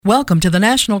Welcome to the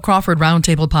National Crawford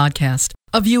Roundtable podcast,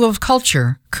 a view of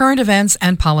culture, current events,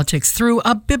 and politics through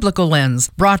a biblical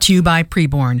lens, brought to you by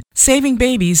Preborn, saving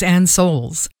babies and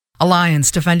souls.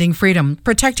 Alliance defending freedom,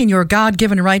 protecting your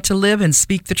God-given right to live and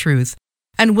speak the truth.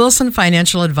 And Wilson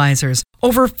Financial Advisors,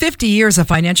 over 50 years of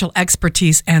financial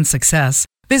expertise and success.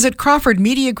 Visit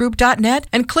crawfordmediagroup.net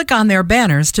and click on their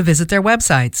banners to visit their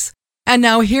websites. And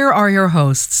now here are your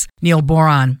hosts, Neil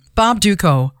Boron, Bob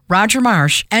Duco, Roger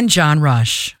Marsh, and John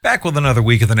Rush. Back with another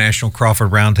week of the National Crawford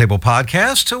Roundtable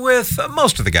podcast with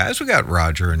most of the guys. We got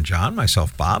Roger and John,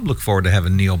 myself, Bob. Look forward to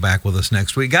having Neil back with us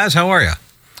next week. Guys, how are you?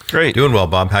 Great. Doing well,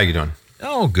 Bob. How you doing?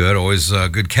 Oh, good. Always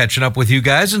good catching up with you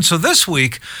guys. And so this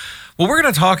week, what we're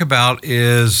going to talk about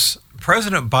is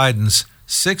President Biden's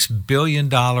 $6 billion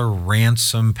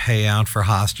ransom payout for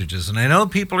hostages. And I know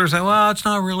people are saying, well, it's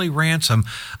not really ransom.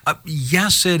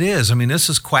 Yes, it is. I mean, this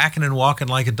is quacking and walking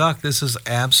like a duck. This is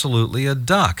absolutely a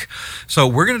duck. So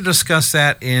we're going to discuss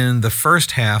that in the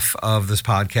first half of this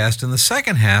podcast. In the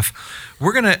second half,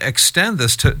 we're going to extend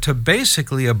this to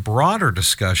basically a broader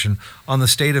discussion on the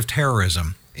state of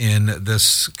terrorism in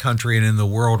this country and in the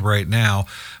world right now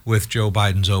with Joe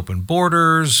Biden's open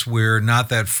borders. We're not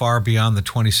that far beyond the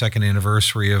 22nd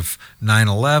anniversary of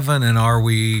 9/11, and are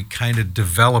we kind of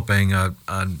developing a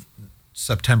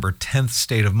September 10th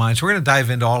state of mind? So we're going to dive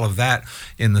into all of that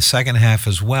in the second half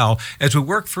as well. As we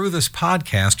work through this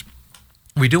podcast,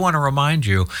 we do want to remind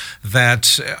you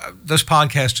that this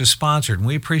podcast is sponsored, and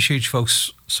we appreciate you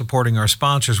folks supporting our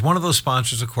sponsors. One of those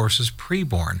sponsors, of course, is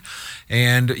Preborn.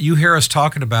 And you hear us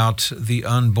talking about the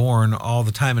unborn all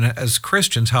the time, and as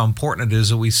Christians, how important it is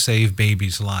that we save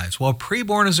babies' lives. Well,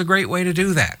 Preborn is a great way to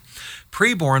do that.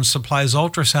 Preborn supplies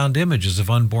ultrasound images of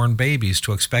unborn babies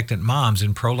to expectant moms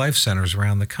in pro-life centers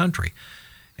around the country.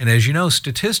 And as you know,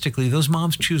 statistically, those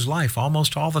moms choose life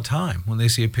almost all the time when they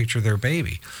see a picture of their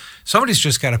baby. Somebody's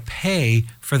just got to pay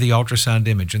for the ultrasound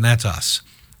image, and that's us.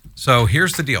 So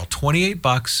here's the deal.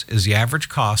 $28 is the average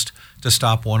cost to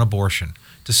stop one abortion,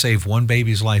 to save one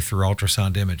baby's life through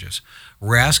ultrasound images.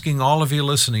 We're asking all of you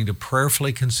listening to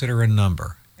prayerfully consider a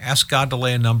number. Ask God to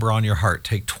lay a number on your heart.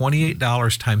 Take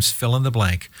 $28 times fill in the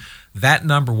blank. That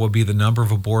number will be the number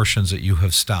of abortions that you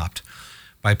have stopped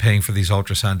by paying for these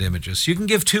ultrasound images. You can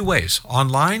give two ways.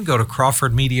 Online, go to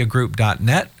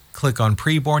crawfordmediagroup.net. Click on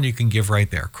Preborn. You can give right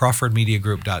there.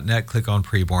 crawfordmediagroup.net. Click on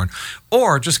Preborn.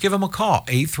 Or just give them a call,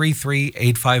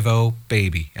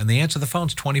 833-850-BABY. And the answer to the phone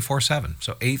is 24/7.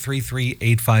 So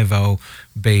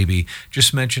 833-850-BABY.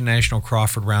 Just mention National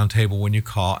Crawford Roundtable when you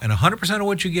call. And 100% of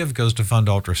what you give goes to fund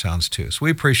ultrasounds too. So we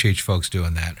appreciate you folks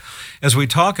doing that. As we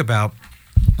talk about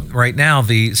right now,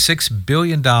 the $6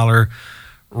 billion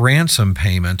ransom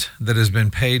payment that has been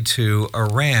paid to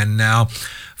Iran. Now,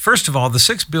 first of all, the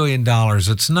 $6 billion,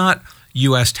 it's not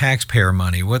U.S. taxpayer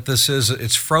money. What this is,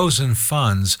 it's frozen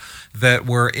funds that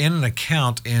were in an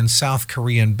account in South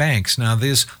Korean banks. Now,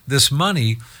 this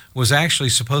money was actually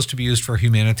supposed to be used for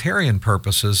humanitarian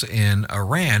purposes in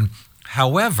Iran.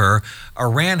 However,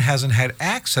 Iran hasn't had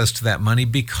access to that money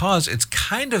because it's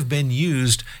kind of been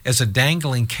used as a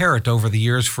dangling carrot over the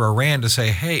years for Iran to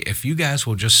say, hey, if you guys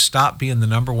will just stop being the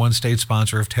number one state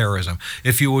sponsor of terrorism,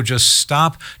 if you will just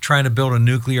stop trying to build a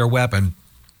nuclear weapon,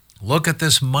 look at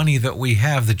this money that we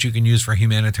have that you can use for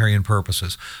humanitarian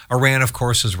purposes. Iran, of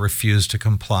course, has refused to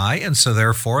comply, and so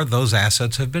therefore those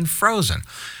assets have been frozen.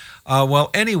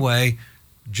 Anyway,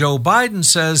 Joe Biden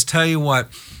says, tell you what,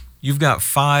 you've got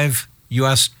 5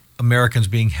 U.S. Americans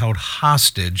being held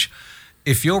hostage.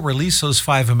 If you'll release those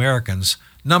 5 Americans,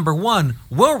 number one,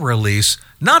 we'll release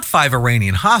not 5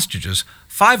 Iranian hostages,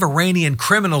 5 Iranian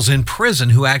criminals in prison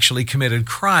who actually committed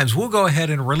crimes. We'll go ahead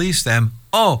and release them.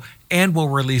 Oh, and we'll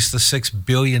release the $6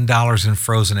 billion in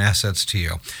frozen assets to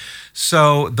you.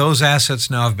 So those assets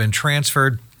now have been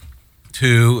transferred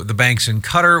to the banks in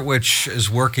Qatar, which is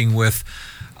working with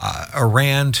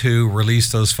Iran to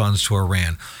release those funds to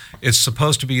Iran. It's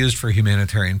supposed to be used for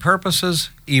humanitarian purposes,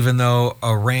 even though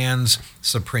Iran's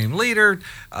supreme leader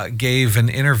gave an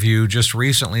interview just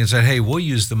recently and said, hey, we'll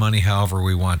use the money however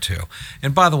we want to.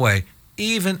 And by the way,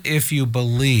 even if you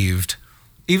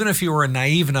were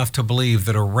naive enough to believe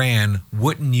that Iran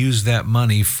wouldn't use that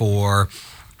money for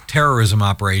terrorism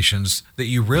operations, that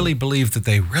you really believed that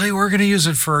they really were going to use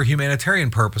it for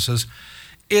humanitarian purposes,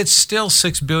 it's still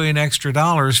 $6 billion extra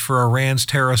dollars for Iran's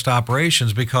terrorist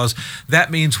operations, because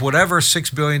that means whatever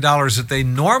 $6 billion that they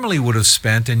normally would have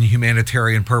spent in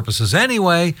humanitarian purposes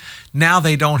anyway, now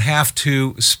they don't have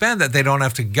to spend that. They don't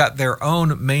have to gut their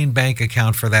own main bank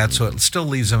account for that, so it still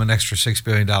leaves them an extra $6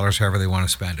 billion however they want to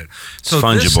spend it. So it's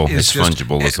fungible. It's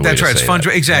fungible. That's right. It's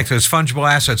fungible. Exactly. It's fungible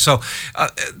assets. So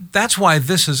that's why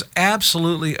this is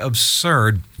absolutely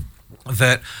absurd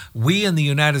that we in the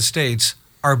United States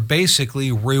are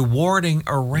basically rewarding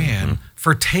Iran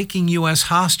for taking U.S.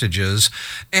 hostages.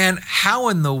 And how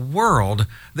in the world,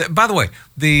 by the way,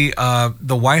 the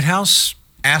White House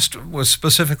was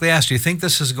specifically asked, do you think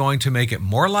this is going to make it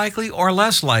more likely or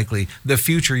less likely that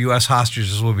future U.S.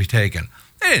 hostages will be taken?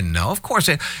 They didn't know. Of course,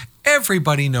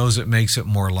 everybody knows it makes it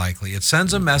more likely. It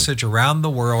sends a message around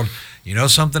the world. You know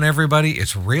something, everybody?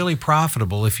 It's really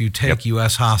profitable if you take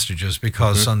U.S. hostages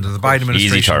because under the Biden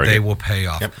administration, they will pay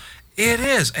off. Yep. It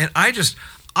is. And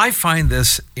I find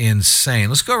this insane.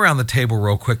 Let's go around the table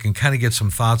real quick and kind of get some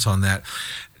thoughts on that.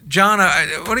 John,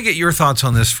 I want to get your thoughts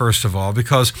on this first of all,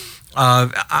 because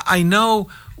I know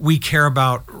we care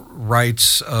about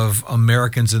rights of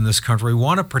Americans in this country. We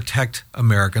want to protect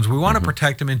Americans. We want to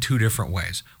protect them in two different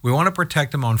ways. We want to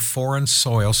protect them on foreign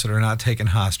soil so they're not taken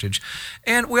hostage.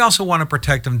 And we also want to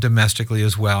protect them domestically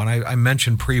as well. And I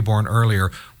mentioned preborn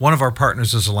earlier. One of our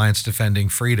partners is Alliance Defending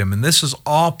Freedom. And this is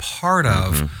all part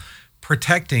of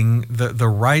protecting the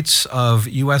rights of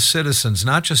U.S. citizens,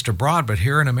 not just abroad, but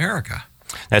here in America.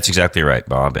 That's exactly right,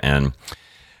 Bob. And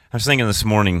I was thinking this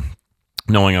morning,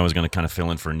 knowing I was going to kind of fill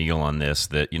in for Neil on this,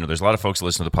 that, there's a lot of folks that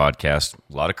listen to the podcast,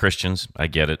 a lot of Christians, I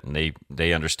get it, and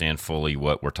they understand fully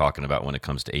what we're talking about when it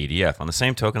comes to ADF. On the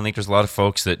same token, I think there's a lot of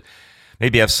folks that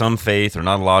maybe have some faith or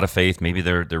not a lot of faith. Maybe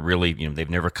they're really, they've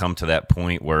never come to that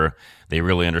point where they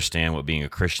really understand what being a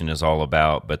Christian is all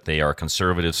about, but they are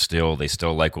conservative still. They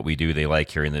still like what we do. They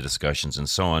like hearing the discussions and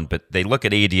so on. But they look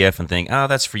at ADF and think,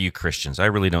 that's for you Christians. I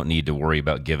really don't need to worry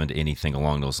about giving to anything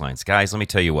along those lines. Guys, let me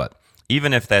tell you what.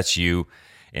 Even if that's you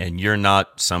and you're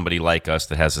not somebody like us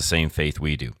that has the same faith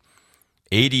we do,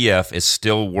 ADF is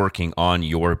still working on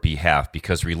your behalf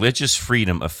because religious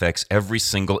freedom affects every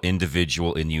single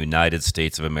individual in the United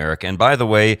States of America. And by the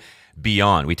way,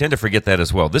 beyond. We tend to forget that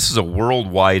as well. This is a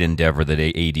worldwide endeavor that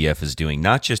ADF is doing,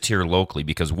 not just here locally,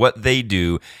 because what they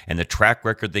do and the track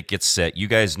record that gets set, you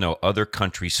guys know other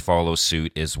countries follow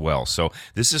suit as well. So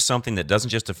this is something that doesn't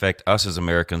just affect us as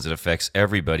Americans, it affects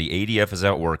everybody. ADF is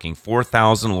out working,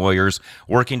 4,000 lawyers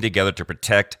working together to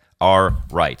protect our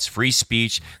rights, free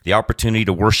speech, the opportunity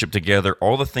to worship together,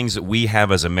 all the things that we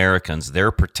have as Americans,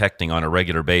 they're protecting on a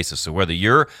regular basis. So whether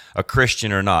you're a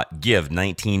Christian or not, give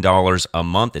 $19 a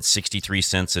month at 63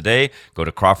 cents a day. Go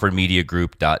to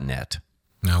crawfordmediagroup.net.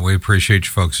 No, we appreciate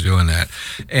you folks doing that.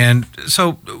 And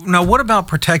so now what about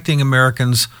protecting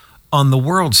Americans on the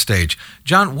world stage?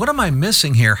 John, what am I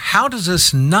missing here? How does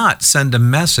this not send a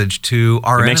message to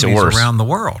our enemies around the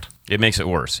world? It makes it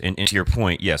worse. And to your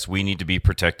point, yes, we need to be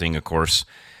protecting, of course,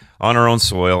 on our own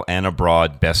soil and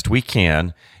abroad best we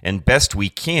can. And best we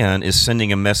can is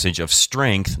sending a message of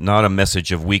strength, not a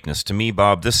message of weakness. To me,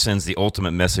 Bob, this sends the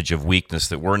ultimate message of weakness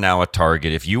that we're now a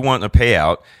target. If you want a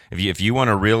payout, if you want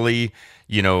to really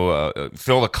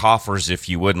fill the coffers, if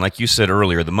you would. And like you said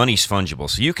earlier, the money's fungible.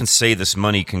 So you can say this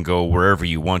money can go wherever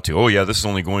you want to. Oh, yeah, this is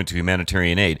only going to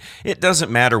humanitarian aid. It doesn't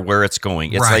matter where it's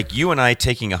going. It's like you and I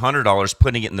taking $100,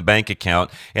 putting it in the bank account,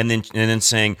 and then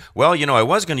saying, well, I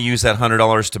was going to use that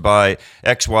 $100 to buy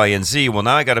X, Y, and Z. Well,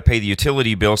 now I got to pay the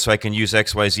utility bill so I can use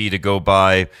X, Y, Z to go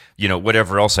buy,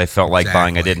 whatever else I felt like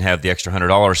buying. I didn't have the extra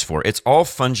 $100 for. It's all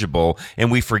fungible,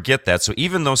 and we forget that. So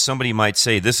even though somebody might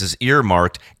say this is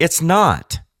earmarked, it's not.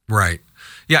 Right.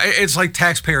 Yeah, it's like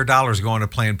taxpayer dollars going to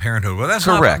Planned Parenthood. Well, that's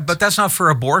correct. But that's not for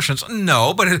abortions.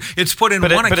 No, but it's put in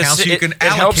one account so you can allocate money from that account.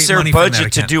 It helps their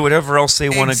budget to do whatever else they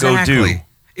want to go do.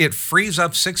 It frees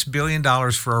up $6 billion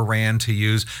for Iran to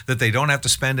use that they don't have to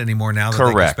spend anymore now that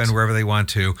they can spend wherever they want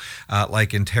to,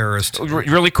 like in terrorist.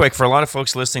 Really quick, for a lot of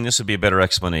folks listening, this would be a better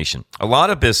explanation. A lot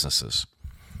of businesses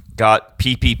got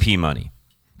PPP money.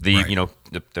 The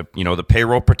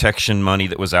payroll protection money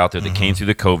that was out there that came through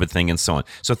the COVID thing and so on.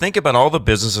 So think about all the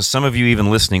businesses. Some of you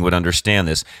even listening would understand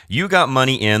this. You got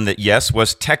money in that, yes,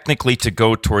 was technically to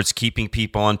go towards keeping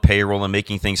people on payroll and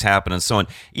making things happen and so on.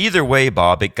 Either way,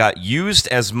 Bob, it got used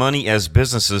as money as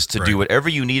businesses to do whatever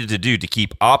you needed to do to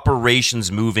keep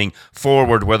operations moving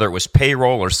forward, whether it was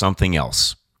payroll or something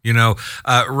else.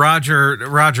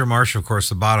 Roger Marsh, of course,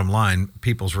 the bottom line,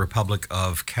 People's Republic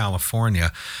of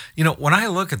California. When I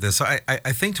look at this,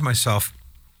 I think to myself,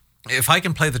 if I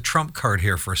can play the Trump card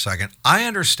here for a second, I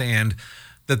understand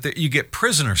that you get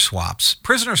prisoner swaps.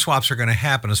 Prisoner swaps are going to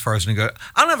happen as far as I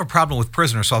don't have a problem with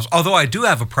prisoner swaps, although I do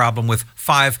have a problem with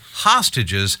 5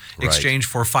 hostages exchanged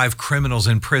for 5 criminals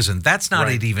in prison. That's not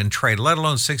an even trade, let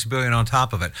alone $6 billion on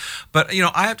top of it. But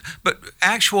but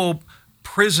actual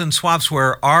prison swaps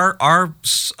where our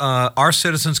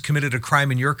citizens committed a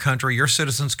crime in your country, your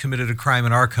citizens committed a crime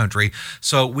in our country,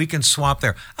 so we can swap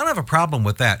there. I don't have a problem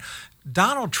with that.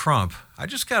 Donald Trump, I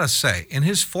just got to say, in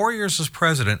his 4 years as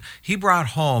president, he brought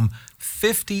home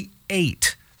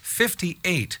 58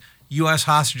 U.S.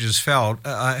 hostages held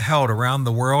around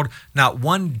the world. Not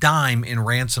one dime in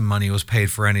ransom money was paid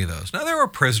for any of those. Now, there were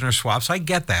prisoner swaps. I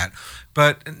get that.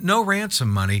 But no ransom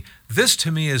money. This,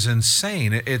 to me, is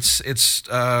insane. It's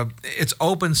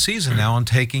open season now on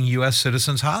taking U.S.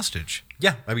 citizens hostage.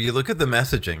 Yeah, I mean, you look at the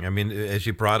messaging. I mean, as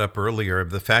you brought up earlier,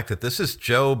 the fact that this is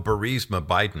Joe Burisma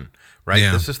Biden, right?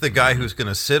 Yeah. This is the guy who's going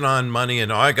to sit on money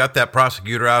and, I got that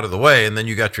prosecutor out of the way, and then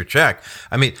you got your check.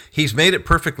 I mean, he's made it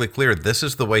perfectly clear this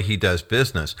is the way he does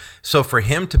business. So for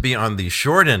him to be on the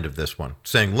short end of this one,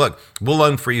 saying, look, we'll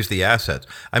unfreeze the assets.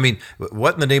 I mean,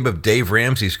 what in the name of Dave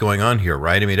Ramsey's going on here,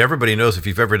 right? I mean, everybody knows if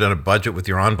you've ever done a budget with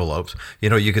your envelopes,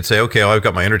 you could say, okay, I've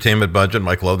got my entertainment budget,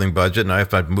 my clothing budget, and I have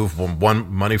to move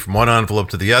one money from one envelope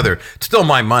to the other. It's still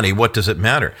my money. What does it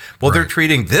matter? Well, They're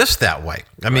treating this that way.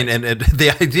 I mean, and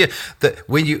the idea that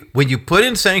when you put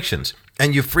in sanctions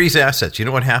and you freeze assets, you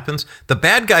know what happens? The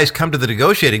bad guys come to the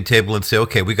negotiating table and say,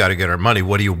 okay, we got to get our money.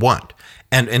 What do you want?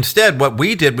 And instead, what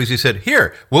we did was we said,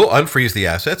 here, we'll unfreeze the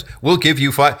assets. We'll give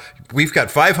you 5. We've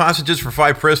got 5 hostages for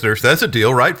 5 prisoners. That's a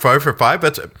deal, right? 5 for 5.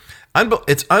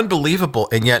 It's unbelievable.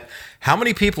 And yet, how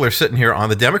many people are sitting here on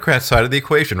the Democrat side of the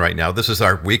equation right now? This is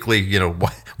our weekly,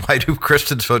 why do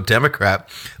Christians vote Democrat?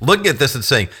 Looking at this and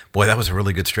saying, boy, that was a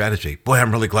really good strategy. Boy,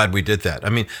 I'm really glad we did that. I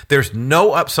mean, there's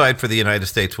no upside for the United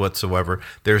States whatsoever.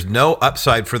 There's no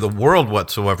upside for the world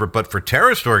whatsoever. But for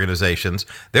terrorist organizations,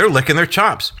 they're licking their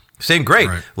chops. Saying, great,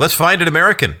 right. Let's find an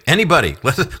American, anybody.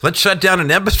 Let's shut down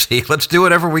an embassy. Let's do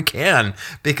whatever we can,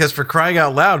 because for crying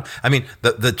out loud, I mean,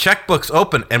 the checkbook's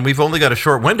open, and we've only got a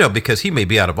short window because he may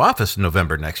be out of office in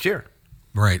November next year.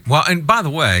 Right. Well, and by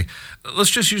the way, let's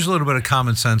just use a little bit of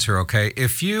common sense here, okay?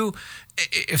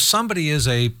 If somebody is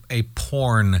a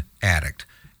porn addict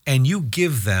and you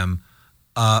give them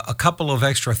a couple of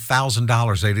extra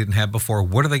 $1,000 they didn't have before,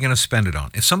 what are they going to spend it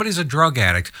on? If somebody's a drug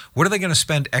addict, what are they going to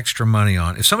spend extra money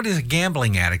on? If somebody's a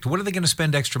gambling addict, what are they going to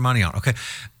spend extra money on? Okay,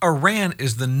 Iran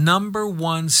is the number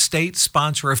one state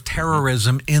sponsor of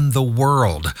terrorism in the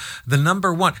world. The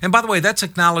number one. And by the way, that's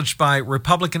acknowledged by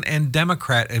Republican and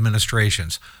Democrat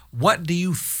administrations. What do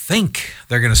you think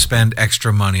they're going to spend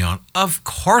extra money on? Of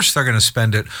course they're going to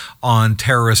spend it on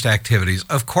terrorist activities.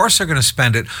 Of course they're going to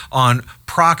spend it on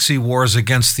proxy wars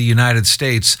against the United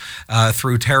States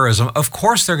through terrorism. Of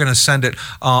course they're going to spend it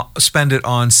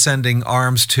on sending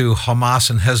arms to Hamas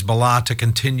and Hezbollah to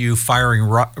continue firing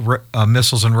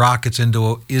missiles and rockets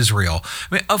into Israel.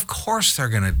 I mean, of course they're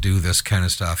going to do this kind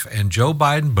of stuff. And Joe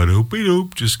Biden,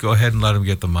 ba-doop-be-doop, just go ahead and let them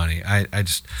get the money.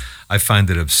 I find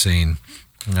it obscene.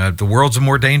 The world's a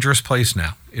more dangerous place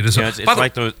now. It is.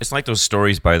 It's like those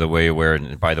stories, by the way,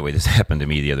 this happened to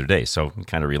me the other day, so I can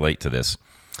kind of relate to this.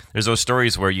 There's those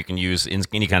stories where you can use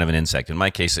any kind of an insect. In my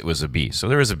case, it was a bee. So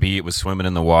there was a bee. It was swimming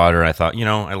in the water. I thought,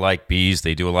 I like bees.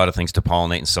 They do a lot of things to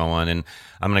pollinate and so on, and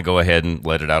I'm going to go ahead and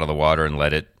let it out of the water and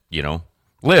let it,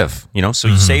 live. So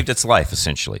you saved its life,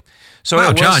 essentially. So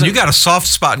wow, John, you got a soft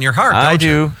spot in your heart, don't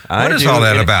you? What is all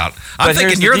that about? I'm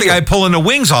thinking you're the guy pulling the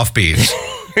wings off bees.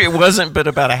 It wasn't but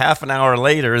about a half an hour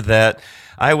later that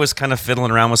I was kind of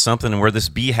fiddling around with something, and where this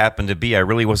bee happened to be, I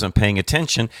really wasn't paying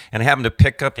attention, and I happened to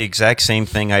pick up the exact same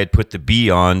thing I had put the bee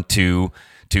on to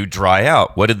dry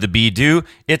out. What did the bee do?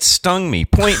 It stung me.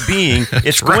 Point being,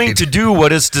 it's going to do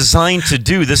what it's designed to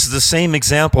do. This is the same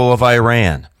example of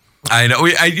Iran. I know.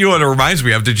 You know what it reminds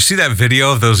me of? Did you see that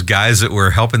video of those guys that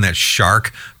were helping that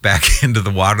shark back into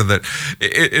the water?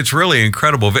 It's really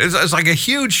incredible. It's like a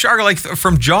huge shark, like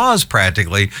from Jaws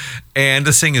practically, and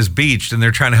this thing is beached, and they're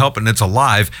trying to help it, and it's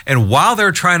alive. And while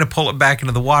they're trying to pull it back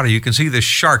into the water, you can see this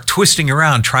shark twisting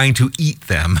around trying to eat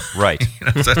them. Right.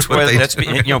 That's what they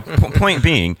do. Point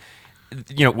being,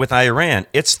 with Iran,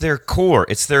 it's their core,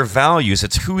 it's their values,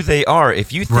 it's who they are.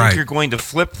 If you think you're going to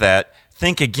flip that,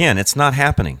 think again. It's not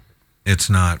happening.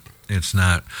 It's not.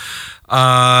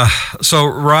 So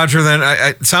Roger, then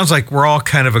it sounds like we're all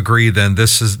kind of agreed. Then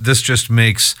this just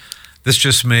makes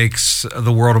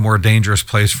the world a more dangerous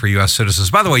place for U.S. citizens.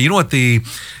 By the way, you know what the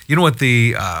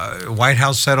White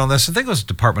House said on this? I think it was the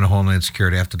Department of Homeland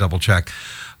Security. I have to double check.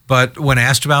 But when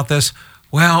asked about this,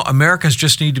 well, Americans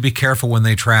just need to be careful when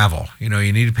they travel. You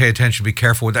need to pay attention, be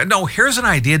careful with that. No, here's an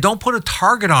idea. Don't put a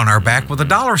target on our back with a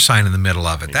dollar sign in the middle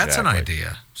of it. That's an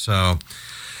idea. So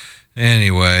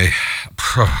anyway,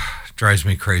 drives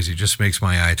me crazy. Just makes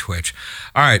my eye twitch.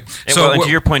 All right. And to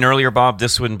your point earlier, Bob,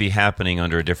 this wouldn't be happening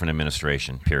under a different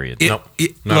administration, period. No.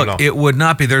 It would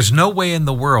not be. There's no way in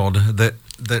the world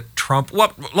that Trump...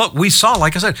 Well, look, we saw,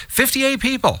 like I said, 58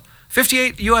 people.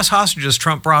 58 U.S. hostages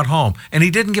Trump brought home, and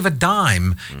he didn't give a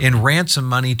dime in ransom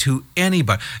money to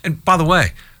anybody. And by the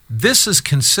way, this is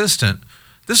consistent.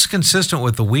 This is consistent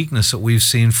with the weakness that we've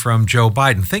seen from Joe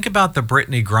Biden. Think about the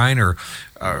Brittany Griner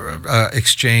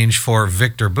exchange for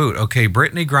Victor Bout. Okay,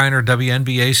 Brittany Griner,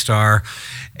 WNBA star,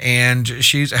 and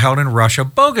she's held in Russia.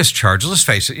 Bogus charges. Let's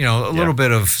face it, a little bit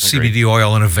of CBD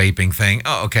oil and a vaping thing.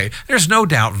 Oh, okay. There's no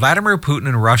doubt Vladimir Putin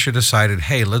and Russia decided,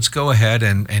 hey, let's go ahead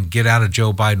and get out of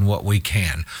Joe Biden what we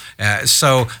can.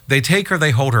 So they take her, they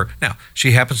hold her. Now,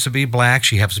 she happens to be black.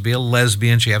 She happens to be a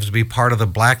lesbian. She happens to be part of the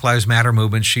Black Lives Matter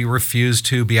movement. She refused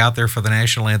to be out there for the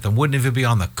national anthem, wouldn't even be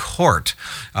on the court.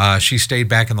 She stayed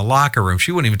back in the locker room.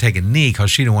 She wouldn't even take a knee because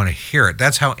she didn't want to hear it.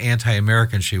 That's how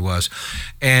anti-American she was.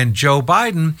 And Joe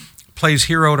Biden plays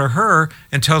hero to her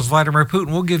and tells Vladimir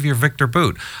Putin, we'll give you Victor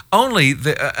Bout. Only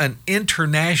an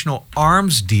international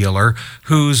arms dealer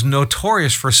who's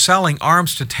notorious for selling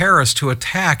arms to terrorists to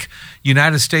attack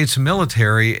United States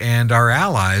military and our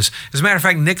allies. As a matter of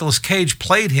fact, Nicolas Cage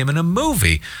played him in a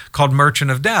movie called Merchant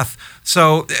of Death.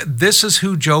 So this is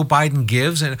who Joe Biden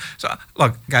gives. And so,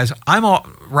 look, guys,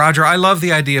 Roger, I love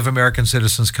the idea of American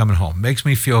citizens coming home. Makes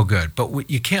me feel good. But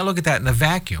you can't look at that in a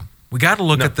vacuum. We got to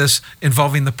look at this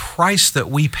involving the price that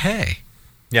we pay.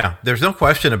 Yeah, there's no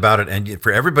question about it. And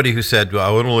for everybody who said,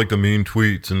 well, I don't like the mean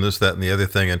tweets and this, that, and the other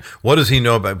thing, and what does he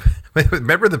know about?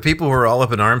 Remember the people who are all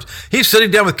up in arms? He's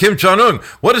sitting down with Kim Jong-un.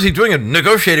 What is he doing?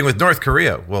 Negotiating with North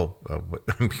Korea. Well,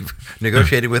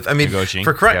 negotiating with,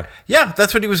 for Christ. Yeah,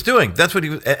 that's what he was doing. That's what he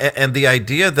was. And the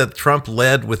idea that Trump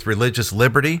led with religious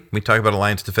liberty, we talk about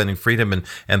Alliance Defending Freedom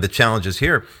and the challenges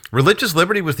here. Religious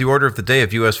liberty was the order of the day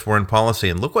of U.S. foreign policy.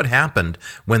 And look what happened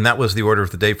when that was the order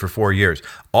of the day for 4 years.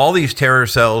 All these terror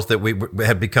cells that we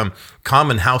have become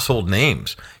common household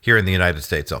names here in the United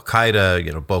States,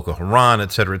 Al-Qaeda, Boko Haram,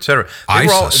 et cetera, et cetera.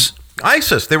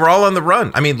 ISIS, they were all on the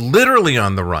run. I mean, literally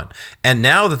on the run. And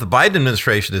now that the Biden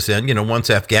administration is in, once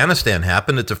Afghanistan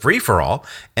happened, it's a free-for-all.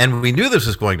 And we knew this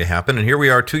was going to happen. And here we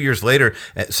are 2 years later.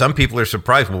 Some people are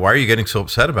surprised. Well, why are you getting so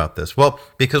upset about this? Well,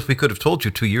 because we could have told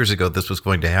you 2 years ago this was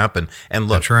going to happen. And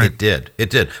look, It did. It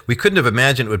did. We couldn't have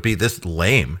imagined it would be this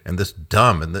lame and this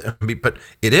dumb. But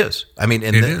it is.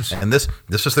 And this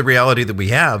is the reality that we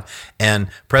have. And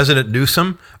President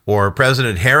Newsom or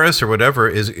President Harris or whatever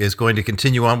is going to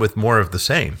continue on with more of the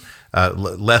same,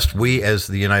 lest we as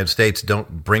the United States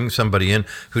don't bring somebody in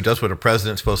who does what a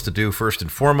president's supposed to do. First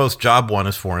and foremost, job one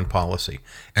is foreign policy.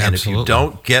 And if you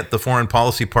don't get the foreign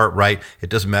policy part right, it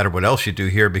doesn't matter what else you do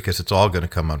here because it's all going to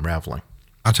come unraveling.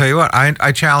 I'll tell you what,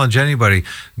 I challenge anybody,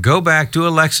 go back, do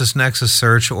a LexisNexis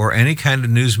search or any kind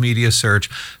of news media search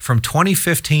from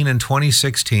 2015 and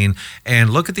 2016 and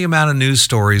look at the amount of news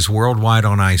stories worldwide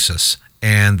on ISIS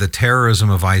and the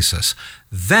terrorism of ISIS.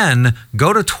 Then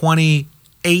go to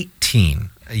 2018,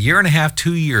 a year and a half,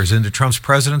 2 years into Trump's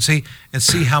presidency, and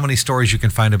see how many stories you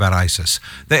can find about ISIS.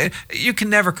 You can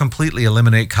never completely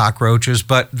eliminate cockroaches,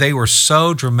 but they were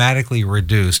so dramatically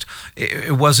reduced,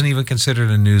 it wasn't even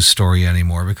considered a news story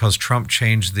anymore because Trump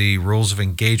changed the rules of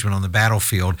engagement on the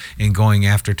battlefield in going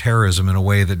after terrorism in a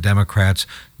way that Democrats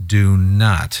do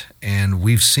not. And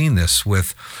we've seen this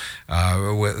with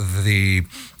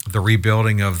the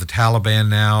rebuilding of the Taliban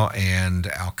now and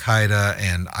Al-Qaeda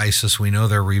and ISIS. We know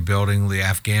they're rebuilding. The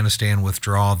Afghanistan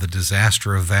withdrawal, the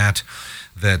disaster of that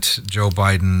Joe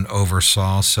Biden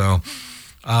oversaw. So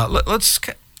let's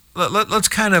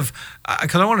kind of,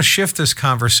 because I want to shift this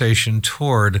conversation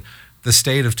toward the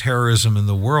state of terrorism in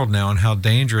the world now and how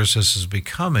dangerous this is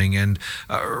becoming. And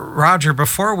Roger,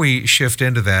 before we shift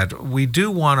into that, we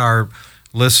do want our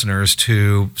listeners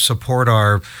to support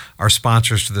our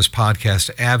sponsors to this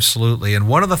podcast, absolutely. And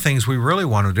one of the things we really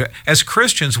want to do, as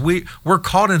Christians, we're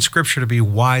called in Scripture to be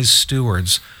wise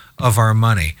stewards of our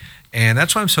money. And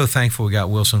that's why I'm so thankful we got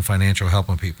Wilson Financial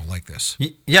helping people like this.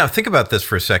 Yeah, think about this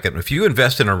for a second. If you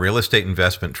invest in a real estate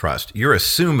investment trust, you're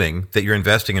assuming that you're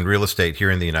investing in real estate here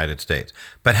in the United States.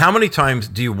 But how many times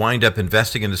do you wind up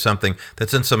investing into something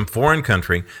that's in some foreign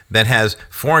country that has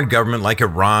foreign government like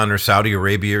Iran or Saudi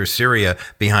Arabia or Syria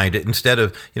behind it instead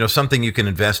of, something you can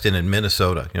invest in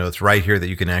Minnesota? It's right here that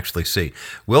you can actually see.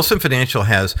 Wilson Financial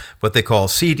has what they call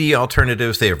CD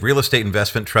alternatives. They have real estate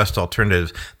investment trust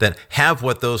alternatives that have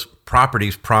what those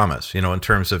properties promise, in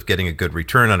terms of getting a good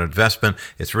return on investment.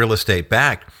 It's real estate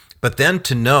backed. But then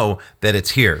to know that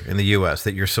it's here in the U.S.,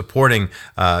 that you're supporting,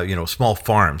 small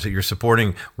farms, that you're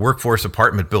supporting workforce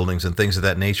apartment buildings and things of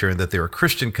that nature, and that there are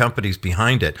Christian companies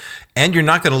behind it, and you're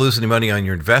not going to lose any money on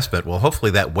your investment, well,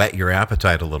 hopefully that whet your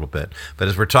appetite a little bit. But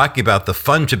as we're talking about the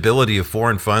fungibility of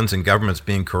foreign funds and governments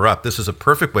being corrupt, this is a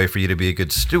perfect way for you to be a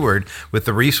good steward with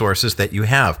the resources that you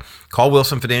have. Call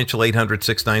Wilson Financial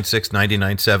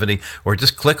 800-696-9970, or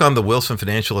just click on the Wilson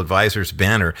Financial Advisors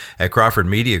banner at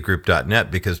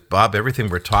crawfordmediagroup.net, because Bob, everything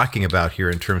we're talking about here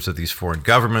in terms of these foreign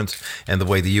governments and the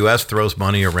way the U.S. throws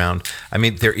money around, I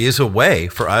mean, there is a way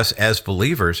for us as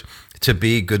believers to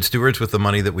be good stewards with the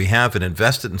money that we have and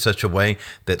invest it in such a way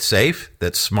that's safe,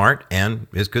 that's smart, and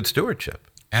is good stewardship.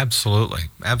 Absolutely.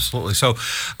 Absolutely. So,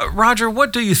 Roger,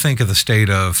 what do you think of the state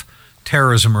of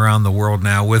terrorism around the world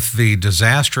now with the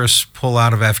disastrous pull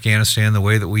out of Afghanistan the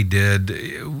way that we did?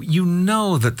 You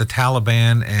know that the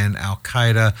Taliban and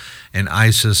Al-Qaeda and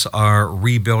ISIS are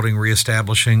rebuilding,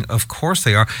 reestablishing. Of course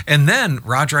they are. And then,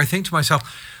 Roger, I think to myself,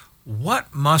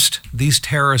 what must these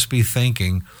terrorists be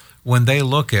thinking when they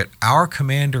look at our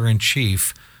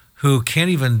commander-in-chief who can't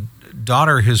even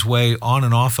daughter his way on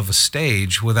and off of a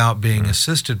stage without being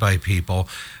assisted by people,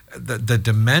 the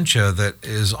dementia that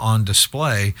is on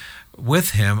display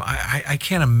with him? I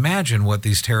can't imagine what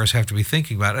these terrorists have to be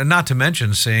thinking about, and not to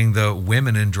mention seeing the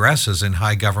women in dresses in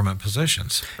high government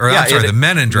positions. The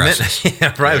men in dresses.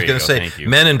 I was going to say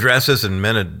men in dresses and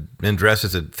men in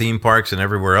dresses at theme parks and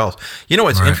everywhere else. You know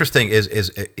what's interesting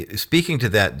is speaking to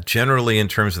that generally in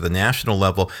terms of the national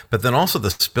level, but then also the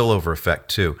spillover effect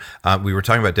too. We were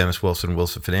talking about Dennis Wilson,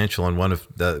 Wilson Financial, and one of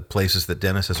the places that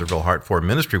Dennis has a real heart for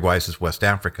ministry-wise is West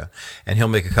Africa, and he'll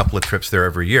make a couple of trips there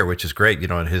every year, which is great. You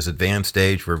know, at his advanced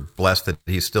age, we're blessed that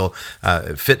he's still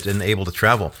fit and able to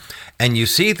travel. And you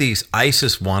see these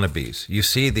ISIS wannabes, you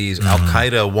see these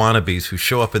Al-Qaeda wannabes who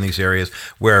show up in these areas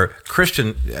where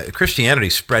Christianity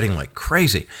is spreading like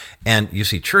crazy. And you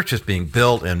see churches being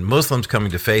built and Muslims coming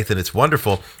to faith, and it's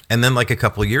wonderful. And then like a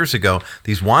couple of years ago,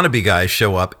 these wannabe guys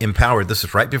show up empowered. This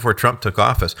is right before Trump took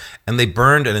office. And they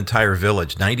burned an entire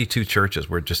village. 92 churches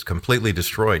were just completely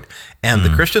destroyed. And the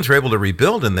Christians were able to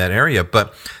rebuild in that area.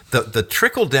 But the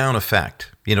trickle-down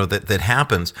effect, that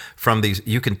happens from these,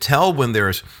 you can tell when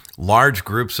there's large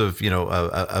groups of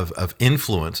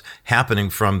influence happening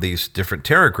from these different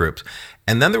terror groups.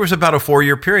 And then there was about a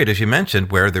 4-year period, as you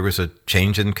mentioned, where there was a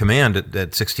change in command at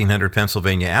 1600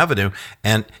 Pennsylvania Avenue,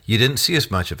 and you didn't see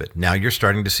as much of it. Now you're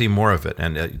starting to see more of it.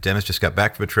 And Dennis just got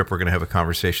back from a trip. We're going to have a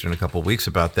conversation in a couple of weeks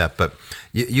about that. But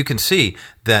you can see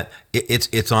that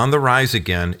it's on the rise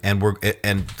again, and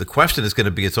the question is going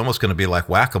to be, it's almost going to be like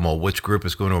whack-a-mole, which group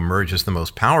is going to emerge as the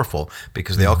most powerful,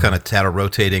 because they all kind of tattle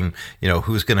rotating,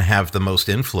 who's going to have the most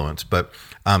influence. But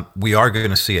we are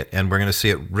going to see it, and we're going to see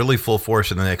it really full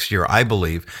force in the next year, I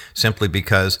believe, simply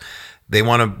because they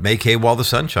want to make hay while the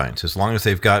sun shines. As long as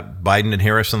they've got Biden and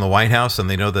Harris in the White House, and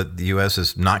they know that the U.S.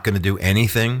 is not going to do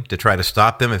anything to try to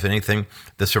stop them. If anything,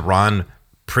 this Iran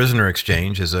prisoner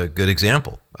exchange is a good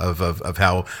example of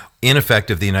how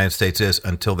ineffective the United States is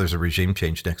until there's a regime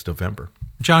change next November.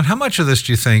 John, how much of this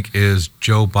do you think is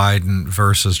Joe Biden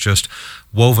versus just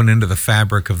woven into the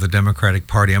fabric of the Democratic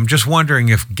Party? I'm just wondering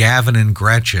if Gavin and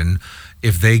Gretchen,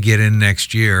 if they get in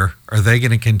next year, are they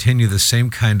going to continue the same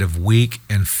kind of weak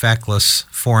and feckless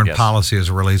foreign policy as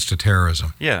it relates to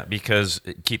terrorism? Yeah, because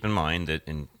keep in mind that,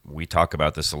 and we talk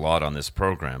about this a lot on this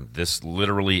program, this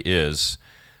literally is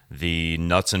the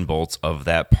nuts and bolts of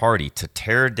that party, to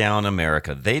tear down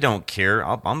America. They don't care.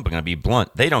 I'm going to be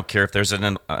blunt. They don't care if there's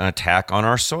an attack on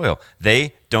our soil.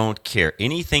 They don't care.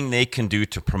 Anything they can do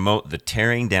to promote the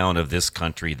tearing down of this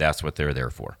country, that's what they're there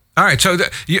for. All right. So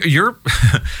you're,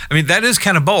 I mean, that is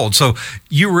kind of bold. So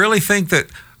you really think that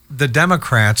the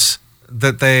Democrats,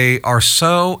 that they are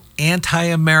so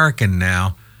anti-American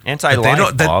now?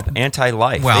 Anti-life, Bob.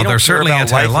 Anti-life. Well, they're certainly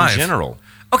anti-life. Life in general.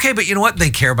 Okay, but you know what? They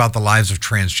care about the lives of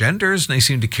transgenders, and they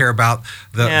seem to care about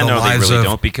the lives of... No, they really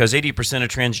don't, because 80% of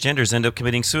transgenders end up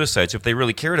committing suicide. So if they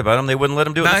really cared about them, they wouldn't let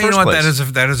them do it in the first place.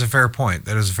 That is a fair point.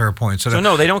 That is a fair point. So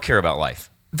no, they don't care about life.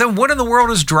 Then what in the world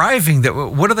is driving that?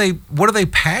 What are they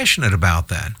passionate about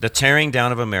then? The tearing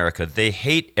down of America. They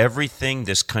hate everything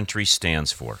this country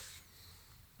stands for.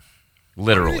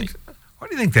 Literally. What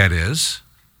do you think that is?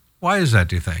 Why is that,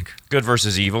 do you think? Good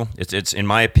versus evil. It's in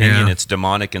my opinion, it's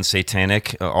demonic and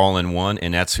satanic all in one,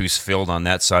 and that's who's filled on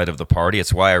that side of the party.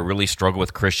 It's why I really struggle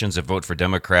with Christians that vote for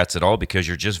Democrats at all, because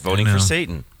you're just voting for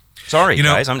Satan. Sorry,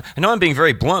 guys. I know I'm being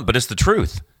very blunt, but it's the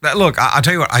truth. Look, I'll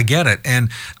tell you what, I get it. And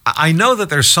I know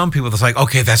that there's some people that's like,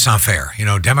 okay, that's not fair.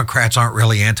 Democrats aren't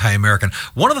really anti-American.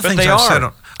 One of the things I've said...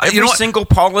 Every single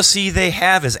policy they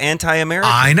have is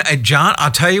anti-American. I know, John,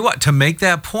 I'll tell you what, to make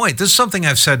that point, this is something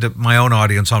I've said to my own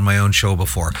audience on my own show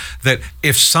before, that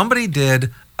if somebody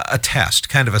did a test,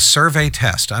 kind of a survey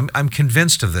test, I'm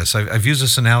convinced of this. I've used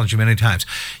this analogy many times.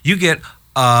 You get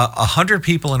 100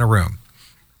 people in a room,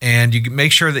 and you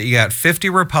make sure that you got 50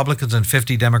 Republicans and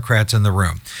 50 Democrats in the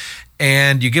room.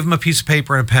 And you give them a piece of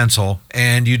paper and a pencil,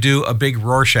 and you do a big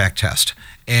Rorschach test.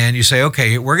 And you say,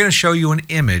 okay, we're going to show you an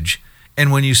image.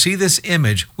 And when you see this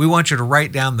image, we want you to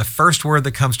write down the first word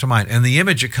that comes to mind. And the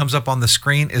image that comes up on the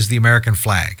screen is the American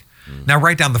flag. Now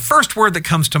write down the first word that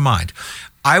comes to mind.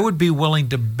 I would be willing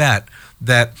to bet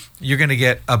that you're going to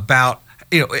get about,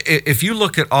 if you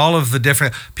look at all of the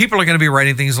different, people are going to be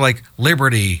writing things like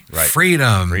liberty,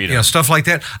 freedom, stuff like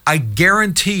that. I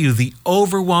guarantee you the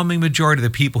overwhelming majority of the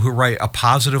people who write a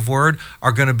positive word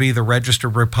are going to be the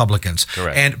registered Republicans.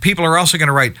 Correct. And people are also going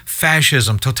to write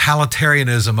fascism,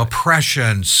 totalitarianism,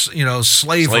 oppression,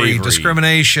 slavery,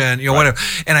 discrimination, whatever.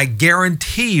 And I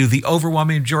guarantee you the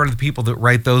overwhelming majority of the people that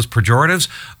write those pejoratives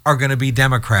are going to be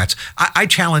Democrats. I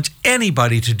challenge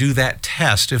anybody to do that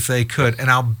test if they could, and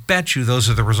I'll bet you those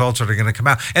are the results that are going to come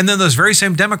out. And then those very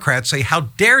same Democrats say, how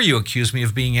dare you accuse me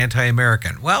of being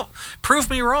anti-American? Well, prove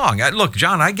me wrong. Look,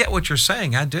 John, I get what you're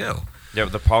saying. I do. Yeah,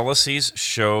 the policies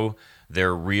show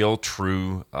their real,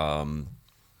 true,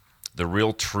 the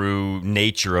real, true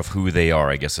nature of who they are,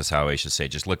 I guess is how I should say.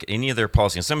 Just look at any of their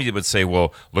policies. And somebody would say,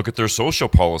 well, look at their social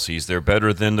policies. They're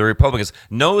better than the Republicans.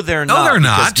 No, they're not. No, they're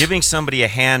not. Because giving somebody a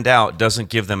handout doesn't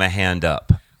give them a hand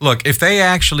up. Look, if they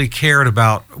actually cared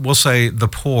about, we'll say, the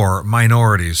poor,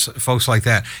 minorities, folks like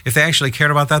that, if they actually cared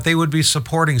about that, they would be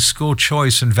supporting school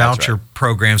choice and voucher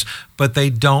programs, but they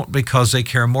don't because they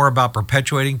care more about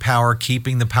perpetuating power,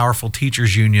 keeping the powerful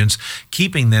teachers' unions,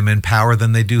 keeping them in power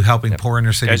than they do helping poor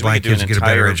inner-city black kids get a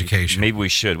better education. Maybe we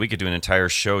should. We could do an entire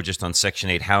show just on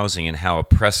Section 8 housing and how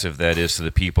oppressive that is to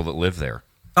the people that live there.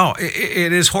 Oh,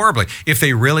 it is horribly. If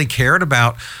they really cared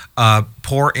about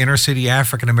poor inner city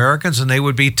African Americans, then they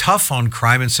would be tough on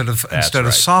crime instead of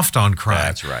soft on crime.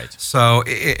 That's right. So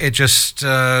it just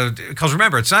because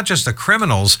remember, it's not just the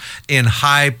criminals in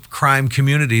high crime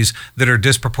communities that are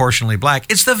disproportionately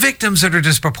black. It's the victims that are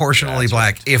disproportionately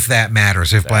black. Right. If that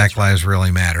matters, if black lives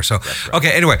really matter. So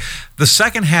okay. Anyway, the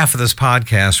second half of this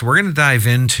podcast, we're going to dive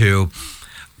into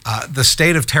the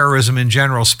state of terrorism in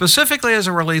general, specifically as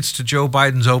it relates to Joe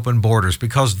Biden's open borders,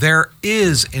 because there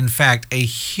is, in fact, a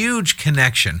huge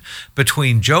connection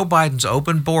between Joe Biden's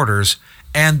open borders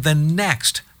and the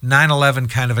next 9/11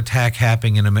 kind of attack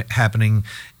happening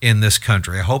in this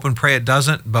country. I hope and pray it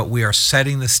doesn't, but we are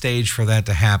setting the stage for that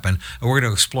to happen. And we're going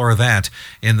to explore that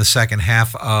in the second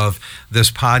half of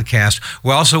this podcast.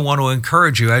 We also want to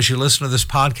encourage you, as you listen to this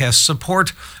podcast,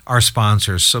 support our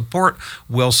sponsors, support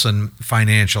Wilson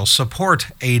Financial, support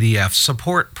ADF,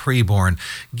 support Preborn.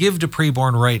 Give to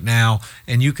Preborn right now,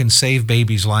 and you can save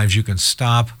babies' lives. You can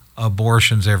stop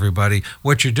abortions, everybody.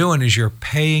 What you're doing is you're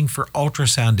paying for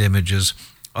ultrasound images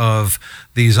of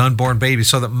these unborn babies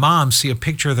so that moms see a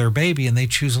picture of their baby and they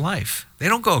choose life. They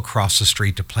don't go across the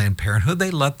street to Planned Parenthood.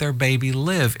 They let their baby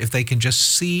live if they can just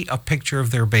see a picture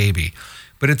of their baby.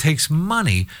 But it takes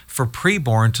money for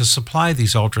Preborn to supply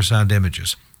these ultrasound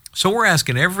images. So we're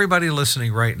asking everybody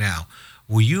listening right now,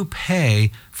 will you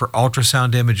pay for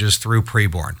ultrasound images through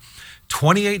Preborn?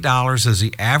 $28 is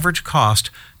the average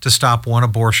cost to stop one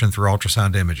abortion through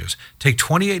ultrasound images. Take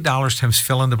 $28 times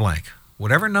fill in the blank,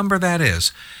 whatever number that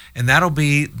is, and that'll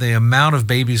be the amount of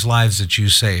babies' lives that you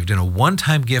saved in a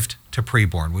one-time gift to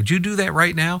Preborn. Would you do that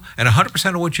right now? And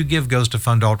 100% of what you give goes to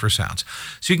fund ultrasounds.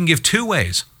 So you can give two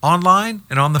ways, online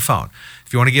and on the phone.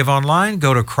 If you want to give online,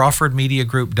 go to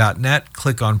crawfordmediagroup.net,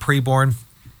 click on Preborn,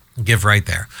 give right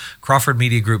there.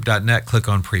 crawfordmediagroup.net, click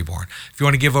on Preborn. If you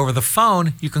want to give over the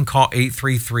phone, you can call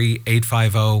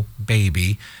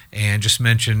 833-850-BABY and just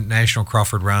mention National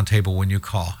Crawford Roundtable when you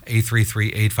call.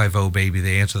 833-850-BABY.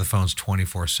 They answer the phones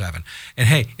 24/7. And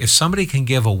hey, if somebody can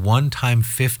give a one-time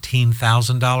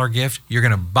 $15,000 gift, you're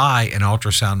going to buy an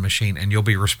ultrasound machine and you'll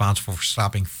be responsible for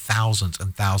stopping thousands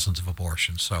and thousands of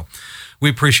abortions. So we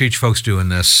appreciate you folks doing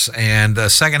this. And the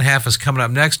second half is coming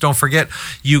up next. Don't forget,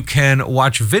 you can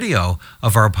watch video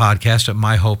of our podcast at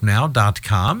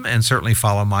myhopenow.com and certainly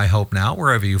follow My Hope Now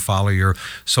wherever you follow your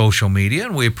social media.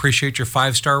 And we appreciate your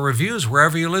 5-star reviews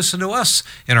wherever you listen to us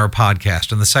in our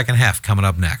podcast. And the second half coming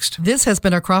up next. This has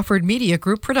been a Crawford Media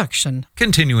Group production.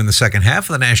 Continuing the second half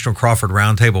of the National Crawford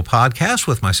Roundtable podcast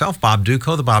with myself, Bob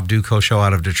Duco, the Bob Duco Show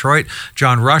out of Detroit,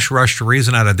 John Rush to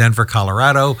Reason out of Denver,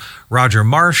 Colorado, Roger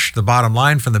Marsh, the Bottom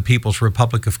Line from the People's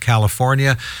Republic of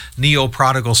California, Neo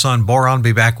Prodigal Son Boron,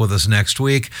 be back with us next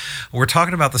week. We're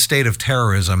talking about the state of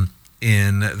terrorism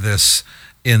in this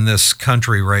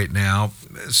country right now.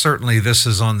 Certainly, this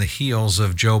is on the heels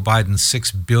of Joe Biden's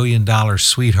 $6 billion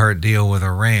sweetheart deal with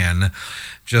Iran,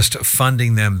 just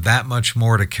funding them that much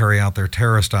more to carry out their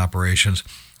terrorist operations.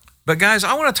 But guys,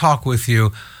 I want to talk with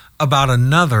you about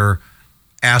another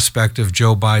aspect of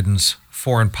Joe Biden's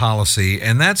foreign policy,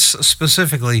 and that's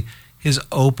specifically his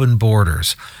open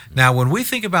borders. Now, when we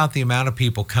think about the amount of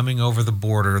people coming over the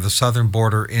border, the southern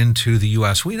border into the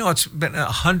U.S., we know it's been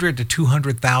 100 to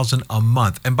 200,000 a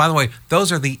month. And by the way,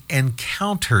 those are the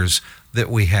encounters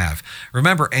that we have.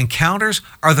 Remember, encounters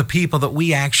are the people that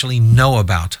we actually know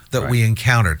about, that we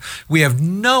encountered. We have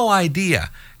no idea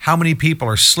how many people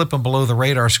are slipping below the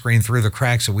radar screen through the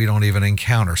cracks that we don't even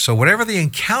encounter. So whatever the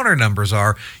encounter numbers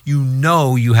are, you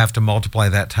know you have to multiply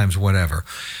that times whatever.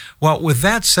 Well, with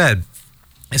that said,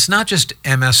 it's not just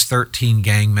MS-13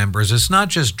 gang members. It's not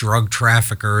just drug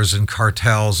traffickers and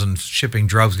cartels and shipping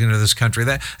drugs into this country.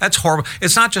 That's horrible.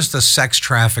 It's not just the sex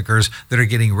traffickers that are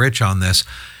getting rich on this.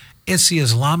 It's the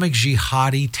Islamic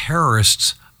jihadi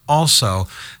terrorists also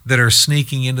that are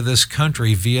sneaking into this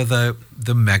country via the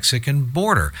Mexican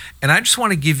border. And I just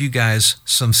want to give you guys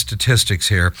some statistics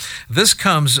here. This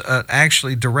comes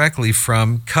actually directly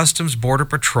from Customs Border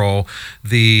Patrol,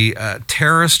 the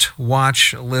terrorist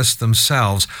watch list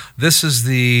themselves. This is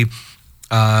this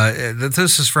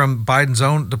is from Biden's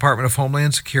own Department of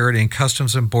Homeland Security and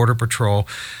Customs and Border Patrol,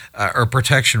 or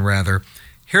Protection rather.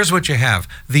 Here's what you have.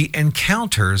 The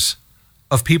encounters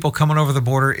of people coming over the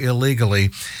border illegally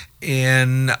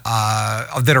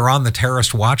that are on the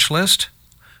terrorist watch list,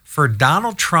 for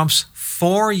Donald Trump's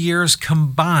 4 years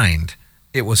combined,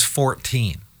 it was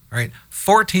 14, right?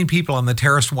 14 people on the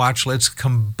terrorist watch list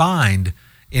combined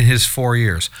in his 4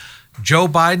 years. Joe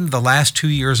Biden, the last 2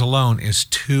 years alone, is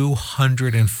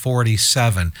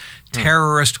 247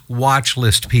 terrorist watch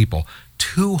list people.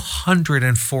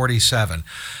 247.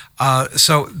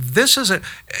 So this is it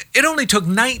only took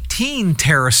 19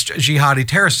 jihadi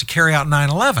terrorists to carry out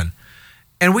 9/11.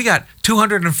 And we got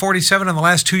 247 in the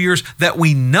last 2 years that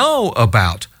we know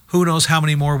about. Who knows how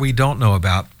many more we don't know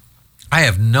about? I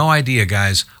have no idea,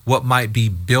 guys, what might be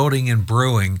building and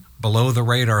brewing below the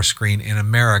radar screen in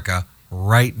America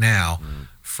right now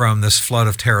from this flood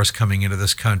of terrorists coming into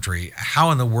this country. How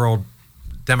in the world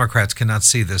Democrats cannot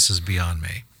see this is beyond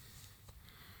me.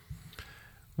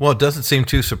 Well, it doesn't seem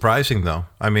too surprising, though.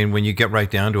 I mean, when you get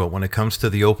right down to it, when it comes to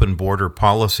the open border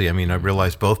policy, I mean, I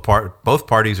realize both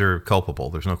parties are culpable.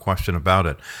 There's no question about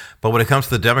it. But when it comes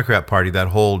to the Democrat Party, that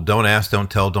whole don't ask, don't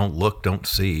tell, don't look, don't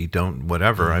see, don't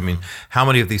whatever. Mm-hmm. I mean, how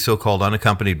many of these so-called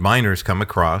unaccompanied minors come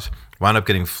across, wound up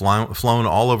getting flown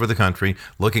all over the country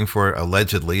looking for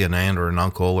allegedly an aunt or an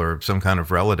uncle or some kind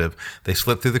of relative? They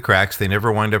slip through the cracks. They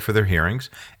never wind up for their hearings.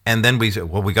 And then we say,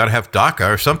 well, we got to have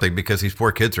DACA or something because these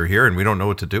poor kids are here and we don't know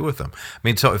what to do with them. I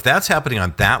mean, so if that's happening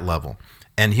on that level,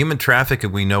 and human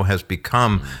trafficking, we know, has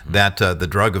become that the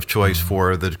drug of choice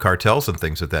for the cartels and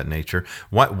things of that nature.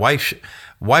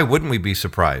 Why wouldn't we be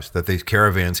surprised that these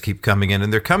caravans keep coming in?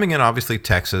 And they're coming in, obviously,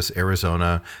 Texas,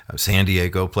 Arizona, San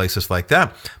Diego, places like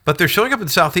that. But they're showing up in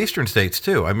southeastern states,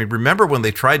 too. I mean, remember when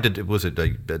they tried to, was it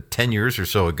 10 years or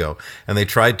so ago, and they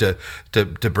tried to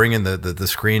bring in the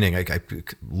screening,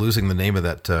 losing the name of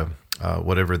that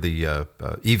whatever the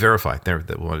E-Verify, there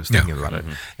that I was thinking about it.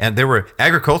 And there were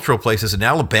agricultural places in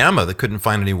Alabama that couldn't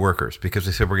find any workers because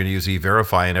they said we're going to use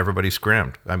E-Verify, and everybody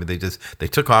scrambled. I mean, they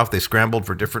took off, they scrambled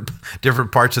for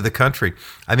different parts of the country.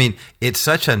 I mean, it's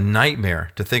such a nightmare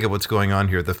to think of what's going on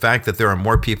here. The fact that there are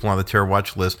more people on the terror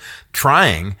watch list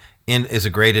trying is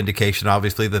a great indication,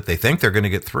 obviously, that they think they're going to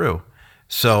get through.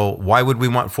 So why would we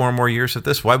want 4 more years of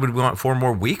this? Why would we want 4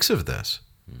 more weeks of this?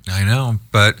 I know,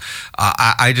 but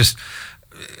I just,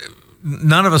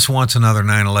 none of us wants another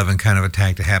 9/11 kind of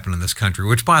attack to happen in this country,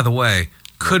 which, by the way,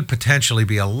 could potentially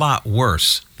be a lot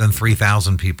worse than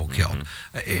 3,000 people killed.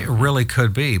 It really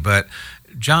could be. But,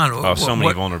 John, so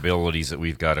many vulnerabilities that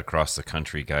we've got across the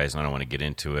country, guys, and I don't want to get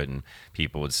into it. And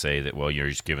people would say that, well, you're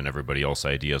just giving everybody else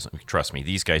ideas. Trust me,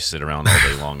 these guys sit around all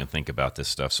day long and think about this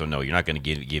stuff. So, no, you're not going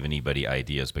to give anybody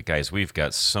ideas. But, guys, we've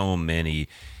got so many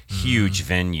huge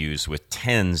venues with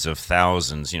tens of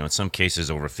thousands, in some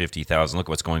cases over 50,000. Look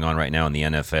what's going on right now in the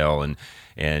NFL.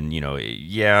 And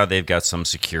yeah, they've got some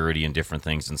security and different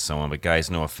things and so on. But, guys,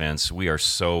 no offense, we are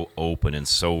so open and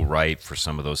so ripe for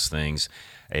some of those things.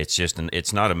 It's just,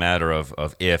 it's not a matter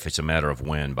of if, it's a matter of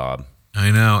when, Bob. I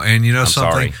know. And I'm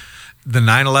something, sorry. The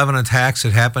 9/11 attacks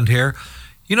that happened here,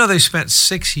 they spent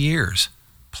 6 years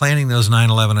planning those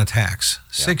 9/11 attacks.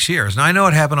 6 years. Now, I know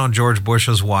it happened on George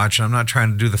Bush's watch, and I'm not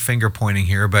trying to do the finger pointing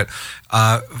here, but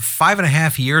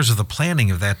 5.5 years of the planning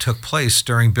of that took place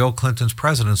during Bill Clinton's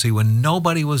presidency when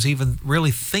nobody was even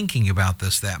really thinking about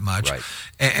this that much. Right.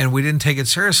 And we didn't take it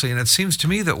seriously. And it seems to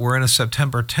me that we're in a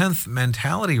September 10th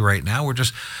mentality right now. We're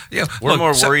just, we're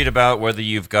more worried about whether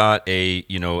you've got a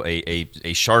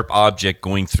sharp object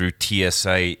going through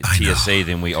TSA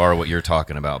than we are what you're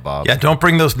talking about, Bob. Yeah, don't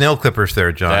bring those nail clippers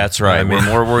there, John. That's right. I mean, we're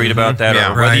more worried about that.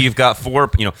 Yeah, or whether you've got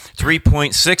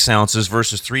 3.6 ounces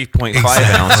versus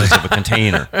 3.5 ounces of a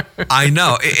container. I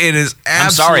know. It is absolutely.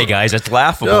 I'm sorry, guys. It's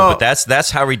laughable, No. but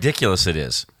that's how ridiculous it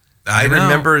is. I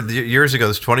remember years ago, it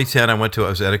was 2010, I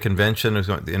was at a convention, it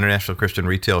was the International Christian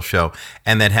Retail Show,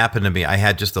 and that happened to me. I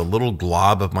had just a little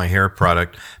glob of my hair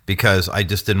product because I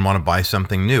just didn't want to buy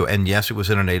something new. And yes, it was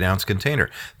in an 8-ounce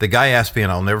container. The guy asked me,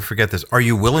 and I'll never forget this, "Are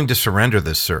you willing to surrender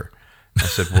this, sir?" I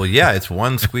said, "Well, yeah, it's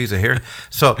one squeeze of hair."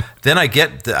 So then I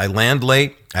land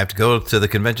late. I have to go to the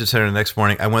convention center the next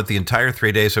morning. I went the entire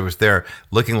 3 days I was there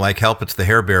looking like Help It's the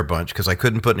Hair Bear Bunch because I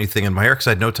couldn't put anything in my hair because I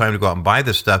had no time to go out and buy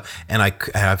this stuff. And I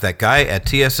have that guy at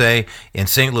TSA in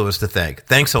St. Louis to thank.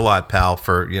 Thanks a lot, pal,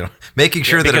 for making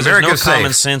sure that America's safe. Because there's no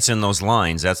common sense in those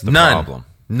lines. That's the problem.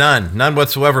 None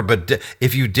whatsoever. But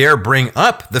if you dare bring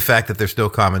up the fact that there's no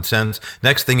common sense,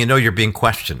 next thing you know, you're being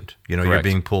questioned. You're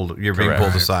being pulled. You're being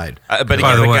pulled aside. But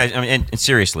again, guys, and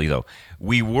seriously though,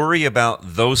 we worry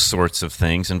about those sorts of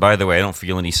things. And by the way, I don't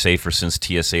feel any safer since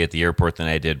TSA at the airport than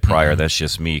I did prior. That's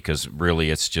just me, because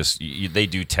really, it's just they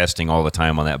do testing all the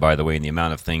time on that. By the way, and the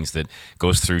amount of things that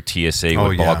goes through TSA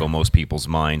would boggle most people's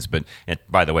minds. But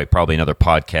by the way, probably another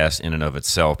podcast in and of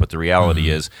itself. But the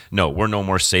reality is, no, we're no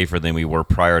more safer than we were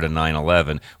prior to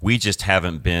 9/11. We just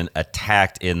haven't been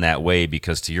attacked in that way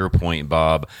because, to your point,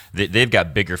 Bob, they've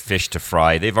got bigger fish to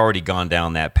fry. They've already gone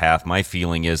down that path. My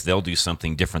feeling is they'll do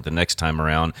something different the next time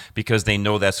around because they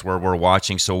know that's where we're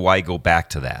watching. So why go back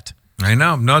to that? I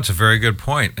know. No, it's a very good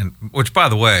point. And which, by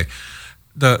the way,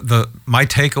 my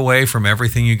takeaway from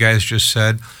everything you guys just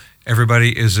said,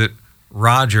 everybody, is that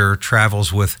Roger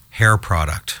travels with hair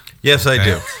product. Yes, okay. I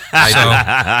do.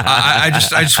 I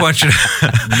just want you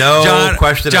to no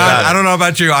question John, about it. I don't know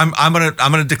about you. I'm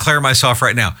gonna declare myself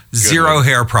right now. Good Zero one.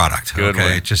 hair product. Good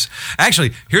okay. one. Just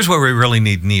actually, here's where we really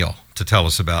need Neil to tell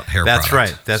us about hair That's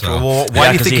product. right. That's right. Well,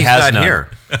 why do you think he's not here?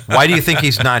 Why do you think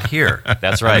he's not here?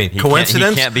 That's right. I mean,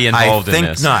 coincidence? He can't be involved in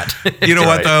this. I think not. You know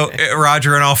what, though,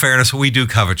 Roger, in all fairness, we do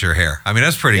covet your hair. I mean,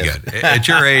 that's pretty good. At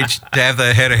your age, to have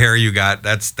the head of hair you got,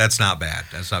 that's not bad.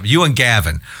 That's not you and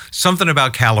Gavin. Something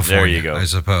about California, there you go. I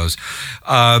suppose.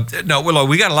 No, Willow,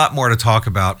 we got a lot more to talk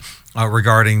about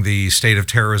regarding the state of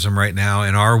terrorism right now,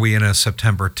 and are we in a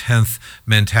September 10th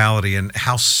mentality, and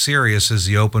how serious is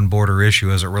the open border issue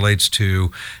as it relates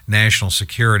to national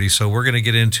security? So we're going to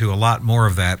get into a lot more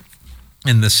of that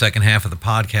in the second half of the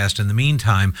podcast. In the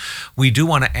meantime, we do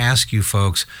want to ask you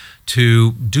folks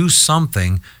to do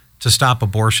something to stop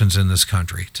abortions in this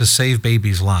country, to save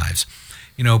babies' lives.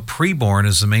 Preborn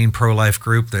is the main pro-life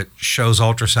group that shows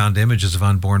ultrasound images of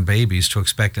unborn babies to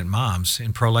expectant moms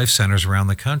in pro-life centers around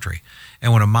the country.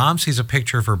 And when a mom sees a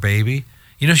picture of her baby,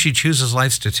 she chooses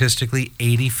life statistically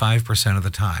 85% of the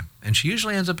time. And she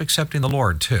usually ends up accepting the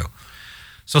Lord, too.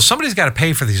 So somebody's got to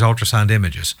pay for these ultrasound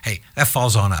images. Hey, that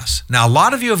falls on us. Now, a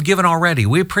lot of you have given already.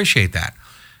 We appreciate that.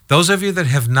 Those of you that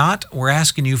have not, we're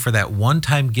asking you for that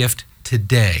one-time gift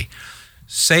today.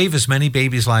 Save as many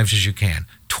babies' lives as you can.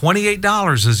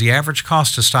 $28 is the average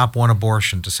cost to stop one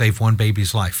abortion, to save one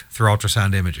baby's life through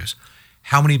ultrasound images.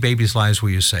 How many babies' lives will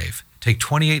you save? Take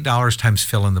 $28 times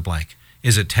fill in the blank.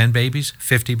 Is it 10 babies,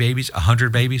 50 babies,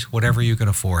 100 babies, whatever you can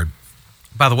afford?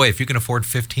 By the way, if you can afford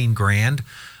 $15,000,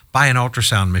 buy an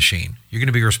ultrasound machine. You're going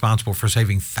to be responsible for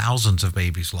saving thousands of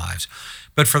babies' lives.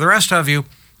 But for the rest of you,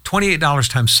 $28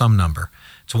 times some number.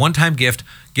 It's a one-time gift.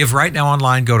 Give right now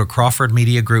online. Go to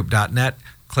crawfordmediagroup.net.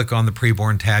 Click on the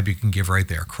Preborn tab. You can give right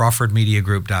there.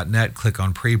 crawfordmediagroup.net. Click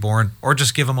on Preborn, or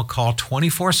just give them a call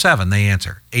 24/7. They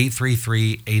answer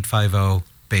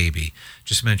 833-850-BABY.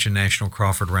 Just mention National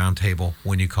Crawford Roundtable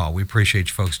when you call. We appreciate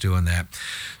you folks doing that.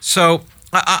 So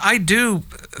I do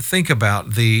think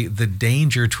about the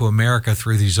danger to America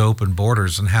through these open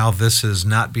borders and how this is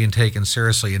not being taken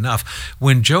seriously enough.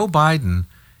 When Joe Biden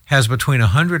has between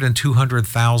 100 and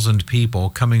 200,000 people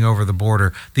coming over the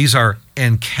border, these are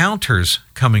encounters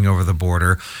coming over the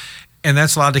border, and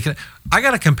that's allowed to. I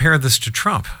got to compare this to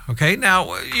Trump, okay?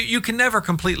 Now, you can never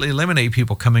completely eliminate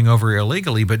people coming over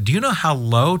illegally, but do you know how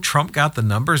low Trump got the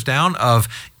numbers down of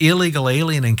illegal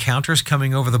alien encounters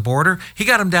coming over the border? He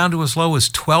got them down to as low as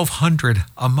 1,200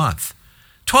 a month.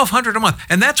 $1,200 a month.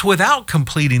 And that's without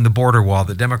completing the border wall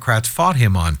that Democrats fought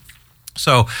him on.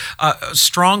 So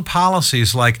strong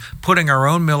policies like putting our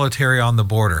own military on the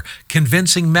border,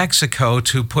 convincing Mexico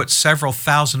to put several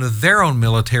thousand of their own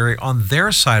military on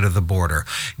their side of the border,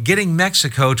 getting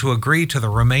Mexico to agree to the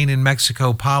Remain in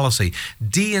Mexico policy,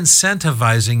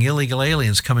 de-incentivizing illegal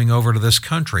aliens coming over to this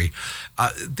country.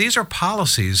 These are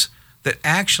policies that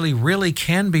actually really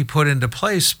can be put into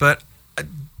place, but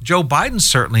Joe Biden's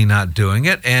certainly not doing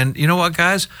it. And you know what,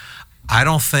 guys? I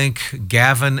don't think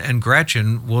Gavin and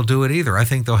Gretchen will do it either. I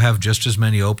think they'll have just as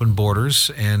many open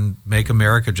borders and make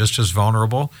America just as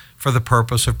vulnerable for the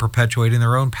purpose of perpetuating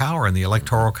their own power in the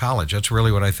Electoral College. That's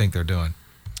really what I think they're doing.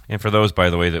 And for those, by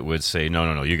the way, that would say,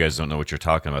 no, you guys don't know what you're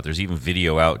talking about. There's even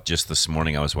video out just this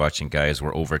morning I was watching, guys,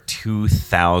 where over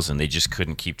 2,000, they just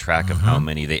couldn't keep track of how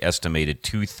many. They estimated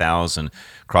 2,000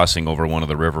 crossing over one of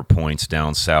the river points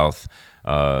down south,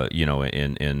 where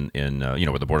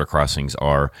the border crossings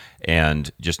are.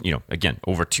 And just, again,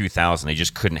 over 2,000. They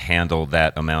just couldn't handle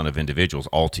that amount of individuals,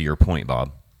 all to your point,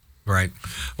 Bob. Right.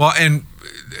 Well, and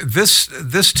this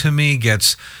to me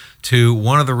gets to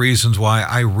one of the reasons why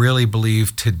I really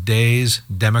believe today's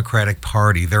Democratic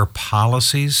Party, their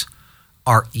policies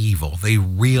are evil. They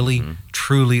really,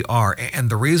 truly are.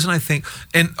 And the reason I think,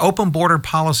 and open border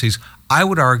policies, I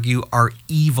would argue, are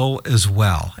evil as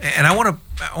well. And I want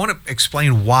to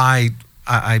explain why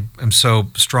I am so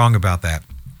strong about that.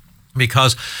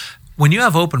 Because when you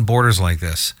have open borders like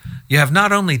this, you have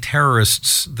not only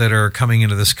terrorists that are coming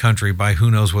into this country by who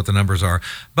knows what the numbers are,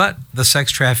 but the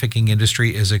sex trafficking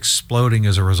industry is exploding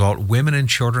as a result. Women and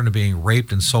children are being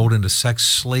raped and sold into sex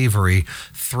slavery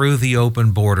through the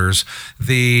open borders.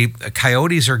 The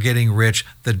coyotes are getting rich.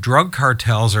 The drug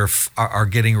cartels are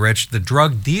getting rich. The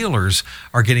drug dealers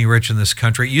are getting rich in this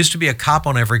country. It used to be a cop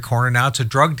on every corner. Now it's a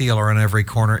drug dealer on every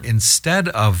corner instead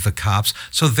of the cops.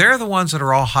 So they're the ones that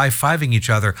are all high-fiving each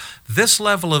other. This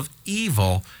level of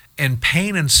evil and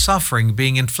pain and suffering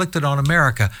being inflicted on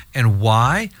America. And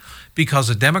why? Because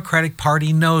the Democratic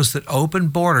Party knows that open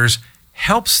borders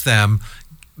helps them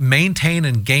maintain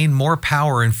and gain more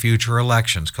power in future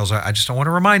elections. Because I just don't want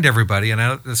to remind everybody,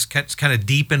 and this gets kind of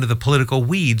deep into the political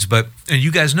weeds, but and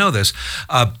you guys know this,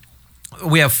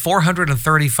 we have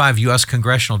 435 U.S.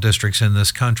 congressional districts in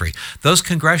this country. Those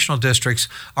congressional districts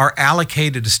are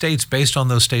allocated to states based on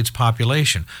those states'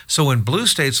 population. So in blue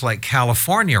states like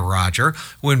California, Roger,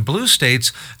 when blue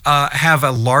states have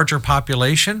a larger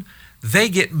population, they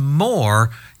get more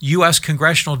U.S.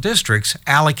 congressional districts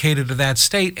allocated to that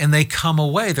state, and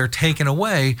they're taken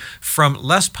away from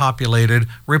less populated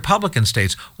Republican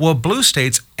states. Well, blue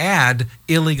states add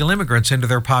illegal immigrants into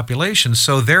their population,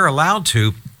 so they're allowed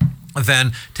to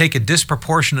then take a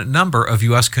disproportionate number of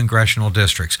U.S. congressional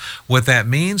districts. What that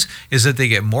means is that they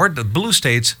get more, the blue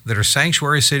states that are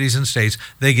sanctuary cities and states,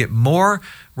 they get more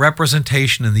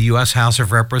representation in the U.S. House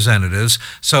of Representatives,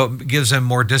 so it gives them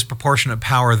more disproportionate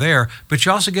power there, but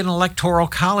you also get an electoral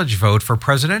college vote for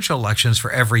presidential elections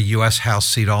for every U.S. House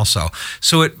seat also.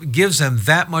 So it gives them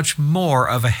that much more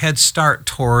of a head start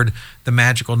toward the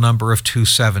magical number of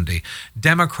 270.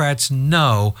 Democrats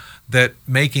know that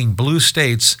making blue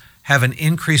states have an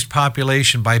increased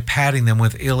population by padding them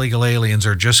with illegal aliens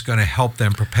are just going to help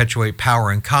them perpetuate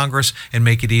power in Congress and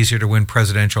make it easier to win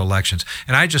presidential elections.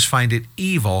 And I just find it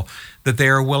evil that they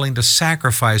are willing to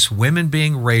sacrifice women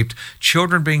being raped,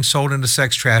 children being sold into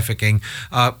sex trafficking,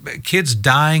 kids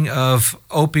dying of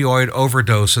opioid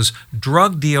overdoses,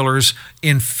 drug dealers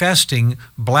infesting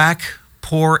black,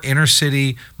 poor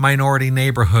inner-city minority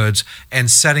neighborhoods and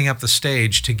setting up the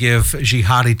stage to give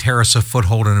jihadi terrorists a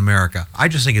foothold in America. I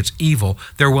just think it's evil.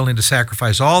 They're willing to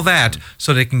sacrifice all that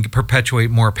so they can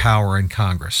perpetuate more power in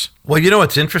Congress. Well, you know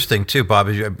what's interesting, too, Bob,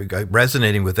 is you're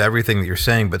resonating with everything that you're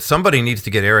saying, but somebody needs to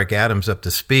get Eric Adams up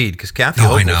to speed because Kathy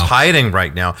Hochul's hiding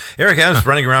right now. Eric Adams is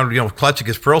running around, clutching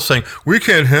his pearls saying, we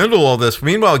can't handle all this.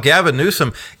 Meanwhile, Gavin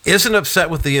Newsom isn't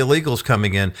upset with the illegals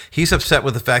coming in. He's upset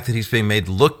with the fact that he's being made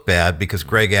look bad because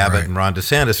Greg Abbott and Ron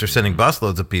DeSantis are sending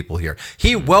busloads of people here.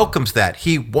 He welcomes that.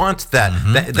 He wants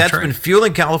that. That's been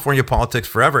fueling California politics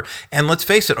forever. And let's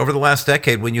face it, over the last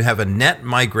decade, when you have a net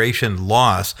migration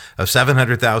loss of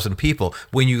 700,000 people,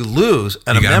 when you lose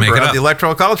a member of the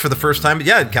Electoral College for the first time,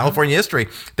 in California history,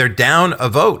 they're down a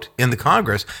vote in the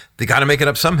Congress. They got to make it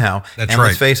up somehow.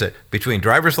 Let's face it, between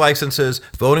driver's licenses,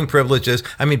 voting privileges,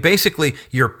 basically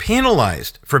you're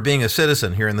penalized for being a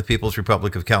citizen here in the People's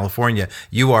Republic of California.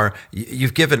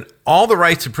 You've given all the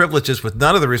rights and privileges with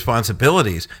none of the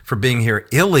responsibilities for being here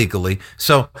illegally.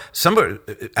 So somebody,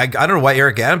 I don't know why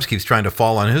Eric Adams keeps trying to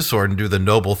fall on his sword and do the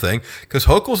noble thing, because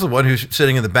Hochul's the one who's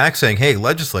sitting in the back saying, hey,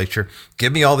 legislature,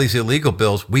 give me all these illegal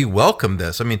bills. We welcome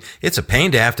this. I mean, it's a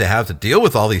pain to have to deal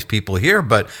with all these people here,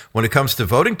 but when it comes to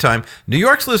voting time, New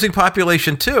York's losing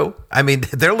population too. I mean,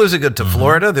 they're losing it to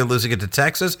Florida, they're losing it to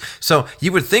Texas. So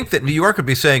you would think that New York would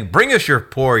be saying, bring us your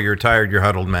poor, your tired, your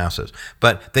huddled masses.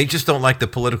 But they just don't like the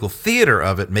political theater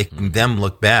of it making them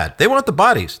look bad. They want the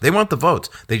bodies, they want the votes,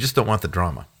 they just don't want the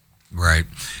drama. Right.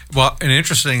 Well, and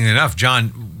interestingly enough,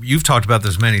 John, you've talked about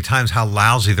this many times, how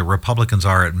lousy the Republicans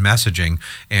are at messaging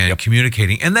and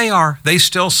communicating. And they are. They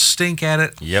still stink at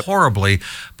it horribly.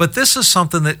 But this is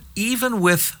something that even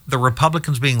with the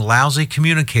Republicans being lousy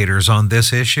communicators on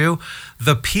this issue,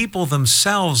 the people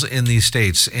themselves in these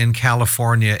states, in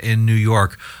California, in New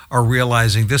York, are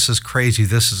realizing this is crazy,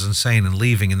 this is insane, and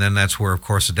leaving. And then that's where, of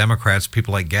course, the Democrats,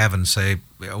 people like Gavin, say,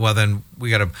 well, then we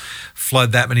got to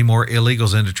flood that many more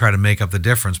illegals in to try to make up the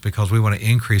difference, because we want to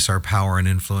increase our power and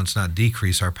influence, not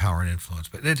decrease our power and influence.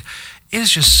 But it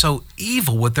is just so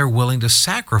evil what they're willing to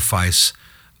sacrifice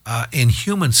in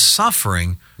human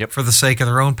suffering for the sake of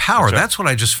their own power. That's what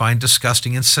I just find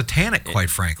disgusting and satanic,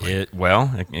 quite frankly.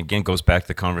 Well, again, goes back to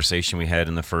the conversation we had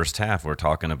in the first half. We're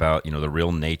talking about, the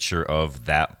real nature of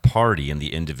that party and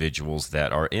the individuals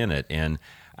that are in it. And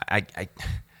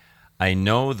I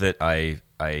know that I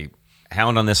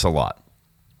hound on this a lot.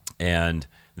 And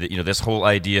this whole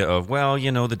idea of,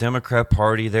 the Democrat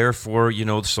Party, they're for,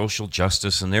 social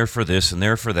justice, and they're for this, and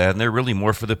they're for that, and they're really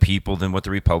more for the people than what the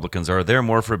Republicans are. They're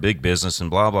more for big business and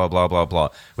blah, blah, blah, blah, blah,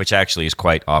 which actually is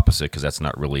quite opposite, because that's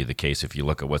not really the case if you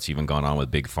look at what's even gone on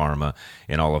with Big Pharma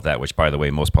and all of that, which, by the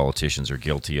way, most politicians are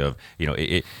guilty of.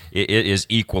 It is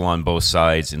equal on both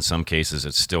sides. In some cases,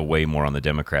 it's still way more on the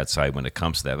Democrat side when it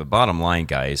comes to that. But bottom line,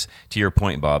 guys, to your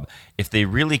point, Bob, if they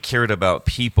really cared about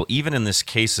people, even in this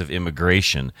case of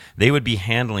immigration, they would be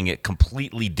handling it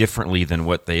completely differently than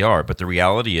what they are. But the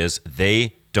reality is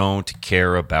they don't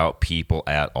care about people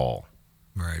at all.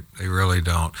 Right. They really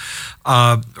don't.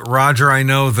 Roger, I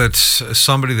know that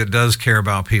somebody that does care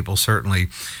about people certainly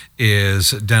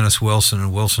is Dennis Wilson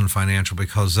and Wilson Financial,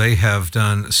 because they have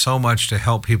done so much to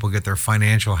help people get their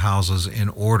financial houses in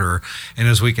order. And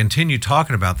as we continue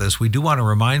talking about this, we do want to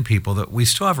remind people that we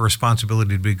still have a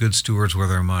responsibility to be good stewards with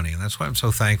our money. And that's why I'm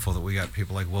so thankful that we got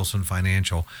people like Wilson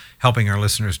Financial helping our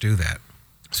listeners do that.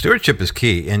 Stewardship is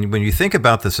key. And when you think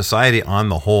about the society on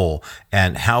the whole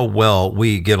and how well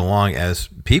we get along as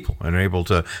people and are able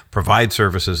to provide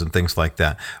services and things like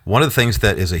that, one of the things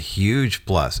that is a huge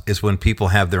plus is when people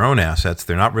have their own assets.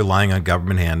 They're not relying on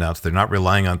government handouts. They're not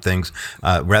relying on things.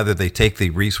 Rather, they take the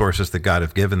resources that God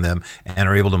have given them and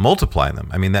are able to multiply them.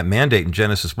 I mean, that mandate in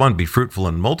Genesis 1, be fruitful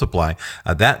and multiply,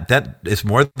 that is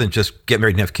more than just get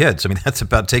married and have kids. I mean, that's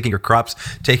about taking your crops,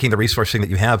 taking the resourcing that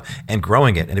you have and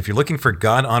growing it. And if you're looking for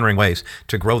God-honoring ways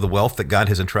to grow the wealth that God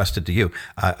has entrusted to you,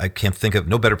 I can't think of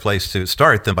no better place to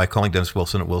start than by calling Dennis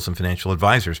Wilson at Wilson Financial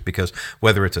Advisors, because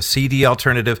whether it's a CD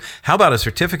alternative, how about a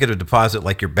certificate of deposit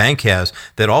like your bank has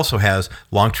that also has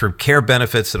long-term care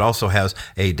benefits, that also has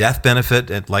a death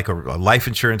benefit like a life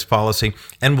insurance policy,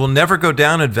 and will never go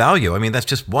down in value. I mean, that's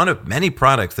just one of many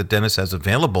products that Dennis has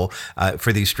available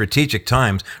for these strategic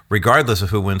times, regardless of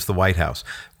who wins the White House.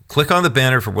 Click on the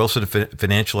banner for Wilson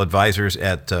Financial Advisors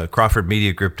at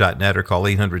crawfordmediagroup.net or call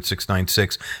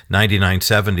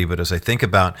 800-696-9970. But as I think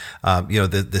about,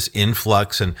 this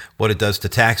influx and what it does to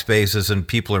tax bases, and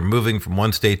people are moving from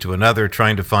one state to another,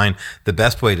 trying to find the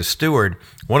best way to steward,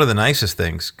 one of the nicest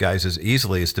things, guys,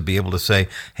 is to be able to say,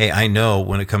 hey, I know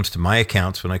when it comes to my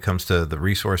accounts, when it comes to the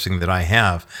resourcing that I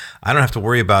have, I don't have to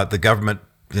worry about the government,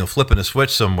 flipping a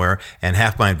switch somewhere and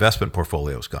half my investment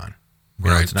portfolio is gone.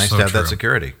 Right. It's nice to have that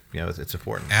security. It's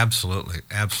important. Absolutely.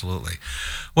 Absolutely.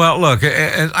 Well, look,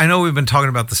 I know we've been talking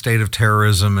about the state of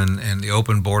terrorism and the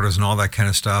open borders and all that kind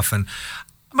of stuff. And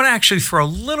I'm going to actually throw a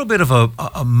little bit of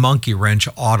a monkey wrench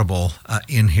audible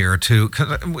in here, too,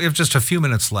 because we have just a few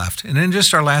minutes left. And in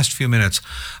just our last few minutes,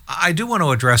 I do want to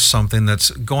address something that's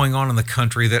going on in the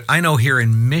country that I know here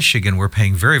in Michigan we're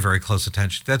paying very, very close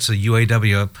attention. That's a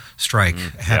UAW strike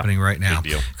happening right now.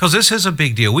 Because this is a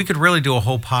big deal. We could really do a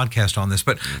whole podcast on this,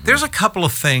 but there's a couple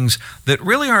of things that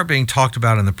really aren't being talked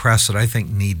about in the press that I think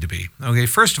need to be. Okay,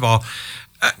 first of all,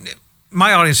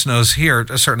 my audience knows here,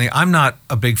 certainly, I'm not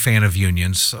a big fan of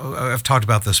unions. I've talked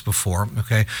about this before,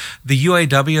 okay? The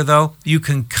UAW, though, you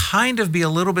can kind of be a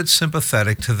little bit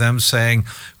sympathetic to them saying,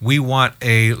 we want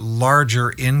a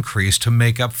larger increase to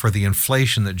make up for the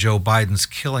inflation that Joe Biden's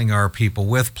killing our people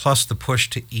with, plus the push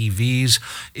to EVs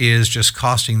is just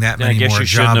costing that many more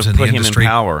jobs in the industry.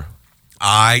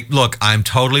 I'm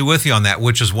totally with you on that,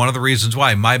 which is one of the reasons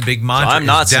why my big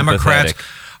mantra is Democrats.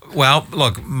 Well,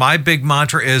 look, my big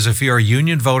mantra is if you're a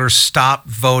union voter, stop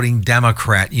voting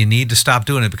Democrat. You need to stop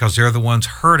doing it because they're the ones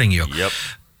hurting you. Yep.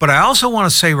 But I also want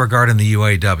to say regarding the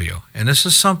UAW, and this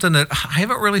is something that I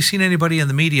haven't really seen anybody in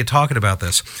the media talking about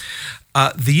this.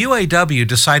 The UAW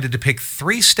decided to pick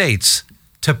 3 states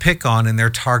to pick on in their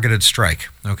targeted strike.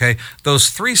 Okay,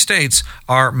 those 3 states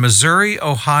are Missouri,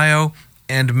 Ohio,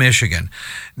 and Michigan.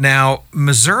 Now,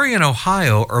 Missouri and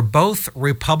Ohio are both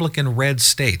Republican red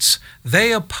states.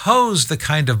 They oppose the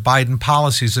kind of Biden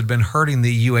policies that have been hurting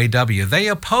the UAW. They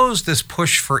oppose this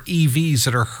push for EVs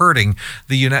that are hurting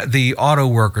the auto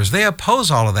workers. They oppose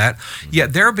all of that,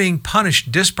 yet they're being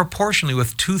punished disproportionately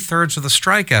with 2/3 of the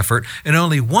strike effort and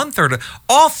only 1/3.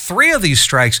 All 3 of these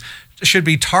strikes should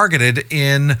be targeted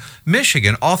in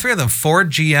Michigan. All 3 of them,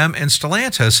 Ford, GM, and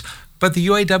Stellantis. But the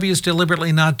UAW is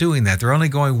deliberately not doing that. They're only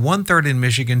going 1/3 in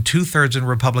Michigan, 2/3 in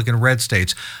Republican red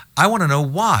states. I want to know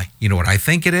why. You know what I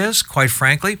think it is, quite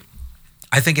frankly?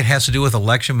 I think it has to do with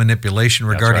election manipulation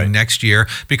regarding next year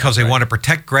because they want to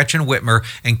protect Gretchen Whitmer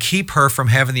and keep her from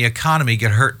having the economy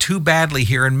get hurt too badly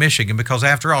here in Michigan because,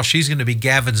 after all, she's going to be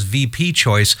Gavin's VP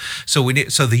choice. So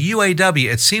the UAW,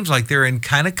 it seems like they're in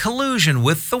kind of collusion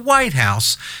with the White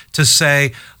House to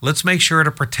say, let's make sure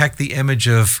to protect the image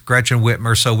of Gretchen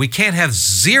Whitmer. So we can't have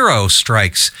 0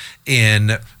 strikes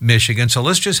in Michigan, so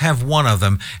let's just have 1 of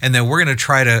them, and then we're going to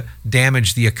try to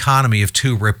damage the economy of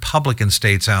 2 Republican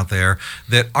states out there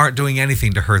that aren't doing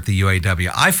anything to hurt the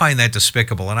UAW. I find that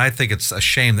despicable, and I think it's a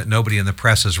shame that nobody in the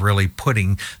press is really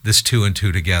putting this 2 and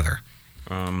 2 together.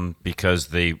 Because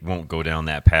they won't go down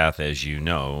that path, as you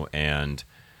know, and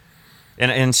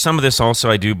some of this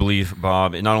also, I do believe,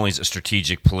 Bob, not only is it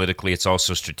strategic politically, it's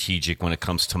also strategic when it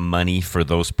comes to money for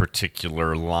those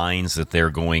particular lines that they're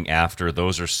going after.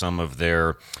 Those are some of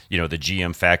their, the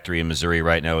GM factory in Missouri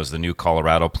right now is the new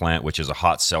Colorado plant, which is a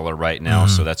hot seller right now.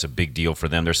 So that's a big deal for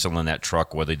them. They're selling that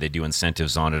truck, whether they do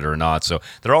incentives on it or not. So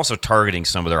they're also targeting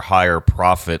some of their higher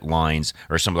profit lines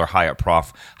or some of their higher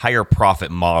profit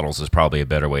models is probably a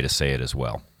better way to say it as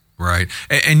well. Right.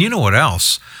 And you know what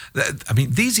else? I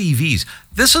mean, these EVs,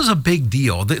 this is a big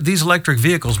deal, these electric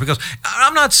vehicles, because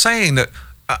I'm not saying that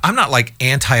I'm not like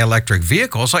anti-electric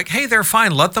vehicles. Like, hey, they're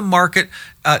fine. Let the market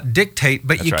dictate,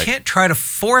 but you can't try to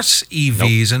force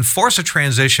EVs and force a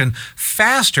transition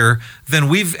faster than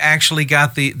we've actually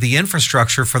got the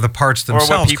infrastructure for the parts themselves.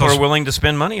 Or what people are willing to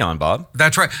spend money on, Bob.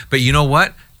 That's right. But you know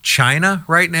what? China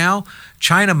right now,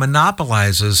 China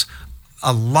monopolizes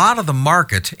a lot of the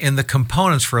market in the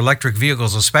components for electric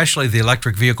vehicles, especially the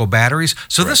electric vehicle batteries.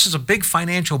 So this is a big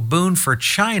financial boon for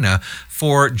China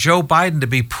for Joe Biden to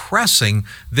be pressing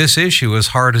this issue as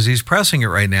hard as he's pressing it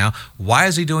right now. Why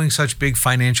is he doing such big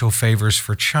financial favors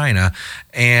for China?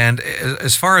 And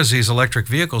as far as these electric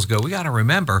vehicles go, we got to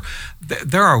remember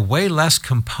there are way less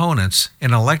components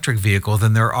in an electric vehicle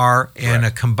than there are in a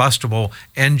combustible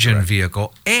engine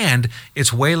vehicle, and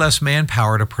it's way less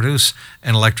manpower to produce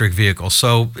an electric vehicle.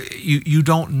 So you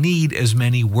don't need as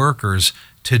many workers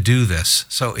to do this.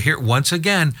 So here, once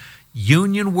again,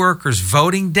 union workers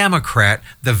voting Democrat,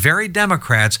 the very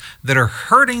Democrats that are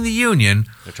hurting the union.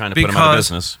 They're trying to put them out of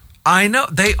business. I know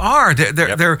they are.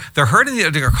 They're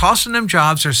hurting. They're costing them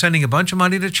jobs. They're sending a bunch of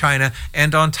money to China,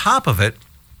 and on top of it,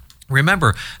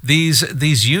 remember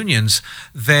these unions.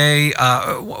 They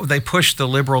push the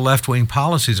liberal left-wing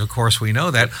policies. Of course, we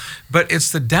know that, but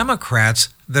it's the Democrats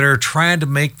that are trying to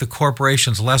make the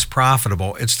corporations less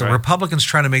profitable. It's the Republicans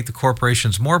trying to make the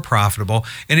corporations more profitable.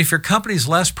 And if your company's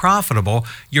less profitable,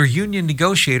 your union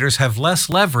negotiators have less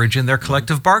leverage in their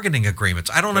collective bargaining agreements.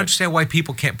 I don't understand why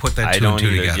people can't put that two and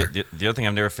two together. The other thing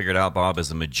I've never figured out, Bob, is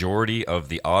the majority of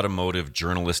the automotive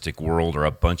journalistic world are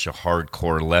a bunch of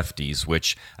hardcore lefties,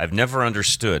 which I've never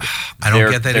understood. I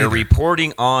don't get that They're either.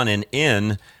 reporting on and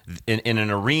in an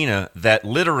arena that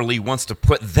literally wants to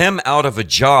put them out of a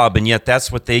job, and yet that's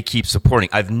what they keep supporting.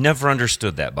 I've never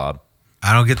understood that, Bob.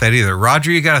 I don't get that either.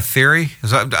 Roger, you got a theory?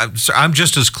 I'm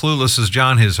just as clueless as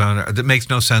John is on it. That makes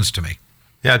no sense to me.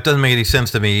 Yeah, it doesn't make any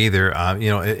sense to me either.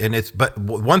 But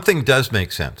one thing does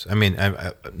make sense. I mean,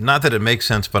 not that it makes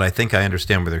sense, but I think I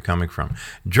understand where they're coming from.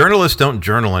 Journalists don't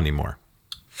journal anymore.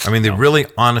 I mean, they really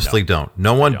honestly don't.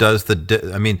 No one does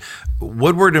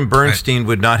Woodward and Bernstein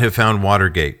would not have found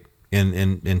Watergate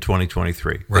in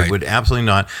 2023. Right. They would absolutely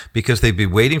not, because they'd be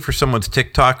waiting for someone's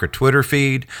TikTok or Twitter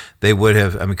feed. They would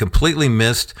have, completely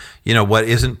missed, what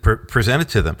isn't presented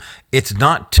to them. It's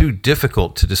not too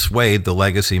difficult to dissuade the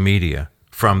legacy media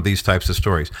from these types of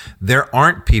stories. There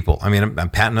aren't people, I'm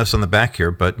patting us on the back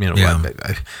here, but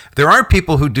there aren't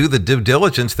people who do the due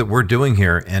diligence that we're doing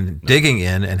here and digging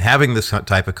in and having this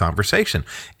type of conversation.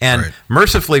 And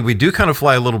mercifully, we do kind of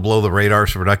fly a little below the radar,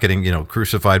 so we're not getting,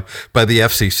 crucified by the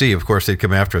FCC. Of course, they'd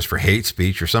come after us for hate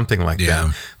speech or something like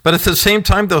that. But at the same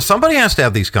time, though, somebody has to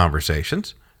have these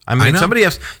conversations. Somebody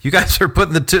else. You guys are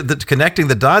putting connecting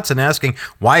the dots and asking,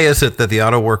 why is it that the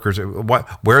auto workers,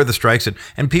 where are the strikes?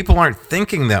 And people aren't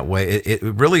thinking that way. It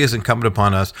really is incumbent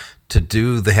upon us to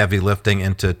do the heavy lifting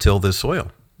and to till this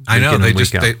soil. I know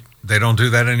they don't do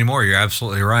that anymore. You're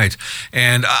absolutely right.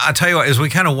 And I'll tell you what, as we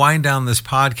kind of wind down this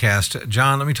podcast,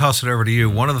 John, let me toss it over to you.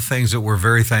 One of the things that we're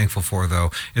very thankful for, though,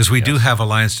 is we do have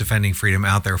Alliance Defending Freedom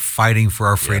out there fighting for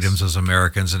our freedoms as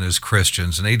Americans and as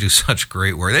Christians, and they do such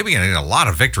great work. They've been getting a lot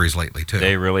of victories lately, too.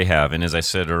 They really have. And as I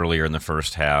said earlier in the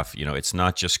first half, it's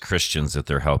not just Christians that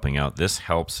they're helping out. This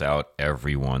helps out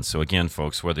everyone. So again,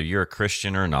 folks, whether you're a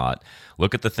Christian or not,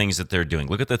 look at the things that they're doing.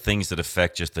 Look at the things that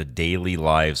affect just the daily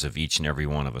lives of each and every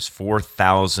one of us.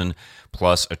 4,000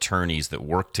 plus attorneys that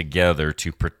work together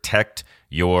to protect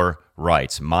your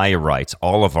rights, my rights,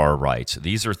 all of our rights.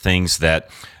 These are things that,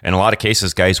 in a lot of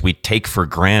cases, guys, we take for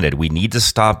granted. We need to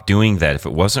stop doing that. If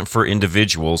it wasn't for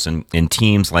individuals and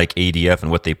teams like ADF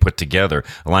and what they put together,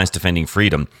 Alliance Defending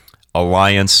Freedom,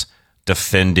 Alliance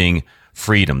Defending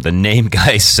Freedom. The name,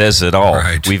 guys, says it all.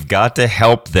 Right. We've got to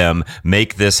help them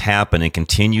make this happen and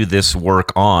continue this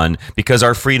work on, because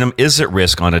our freedom is at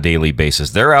risk on a daily basis.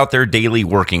 They're out there daily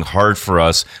working hard for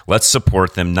us. Let's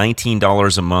support them.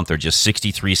 $19 a month or just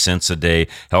 63 cents a day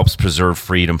helps preserve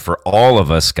freedom for all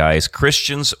of us, guys,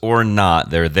 Christians or not.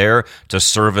 They're there to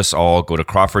serve us all. Go to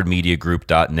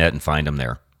crawfordmediagroup.net and find them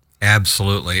there.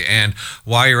 Absolutely. And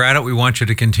while you're at it, we want you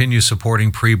to continue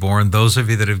supporting Preborn. Those of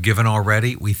you that have given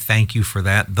already, we thank you for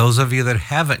that. Those of you that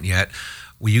haven't yet,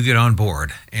 will you get on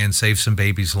board and save some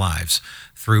babies' lives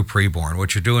through Preborn?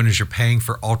 What you're doing is you're paying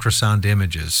for ultrasound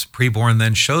images. Preborn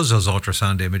then shows those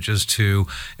ultrasound images to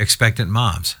expectant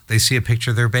moms. They see a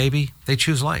picture of their baby, they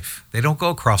choose life. They don't go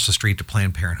across the street to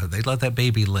Planned Parenthood. They let that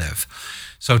baby live.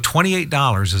 So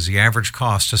 $28 is the average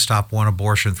cost to stop one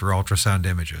abortion through ultrasound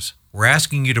images. We're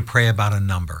asking you to pray about a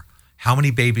number. How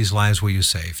many babies' lives will you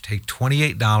save? Take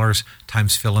 $28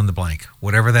 times fill in the blank,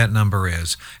 whatever that number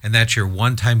is, and that's your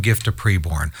one-time gift to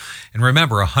Preborn. And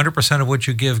remember, 100% of what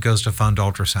you give goes to fund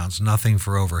ultrasounds, nothing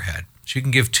for overhead. So you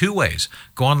can give two ways.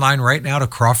 Go online right now to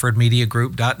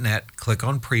crawfordmediagroup.net, click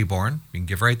on Preborn. You can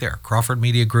give right there,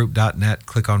 crawfordmediagroup.net,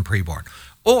 click on Preborn.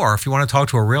 Or if you want to talk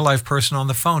to a real-life person on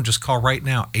the phone, just call right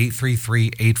now,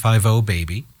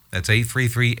 833-850-BABY. That's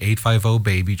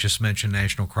 833-850-BABY. Just mention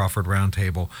National Crawford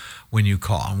Roundtable when you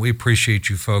call. And we appreciate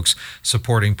you folks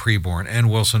supporting Preborn and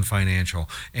Wilson Financial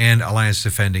and Alliance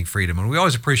Defending Freedom. And we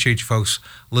always appreciate you folks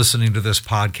listening to this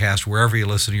podcast, wherever you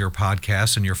listen to your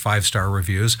podcasts and your 5-star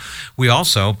reviews. We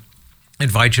also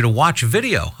invite you to watch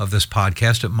video of this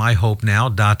podcast at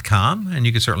myhopenow.com, and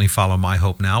you can certainly follow My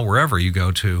Hope Now wherever you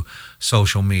go to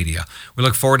social media. We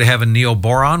look forward to having Neil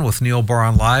Boron with Neil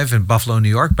Boron Live in Buffalo, New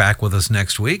York, back with us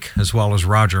next week, as well as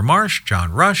Roger Marsh,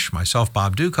 John Rush, myself,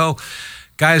 Bob Duco.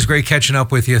 Guys, great catching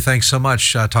up with you. Thanks so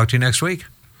much. Talk to you next week.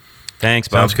 Thanks,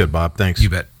 Bob. Sounds good, Bob. Thanks.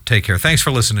 You bet. Take care. Thanks for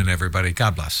listening, everybody.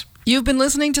 God bless. You've been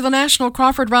listening to the National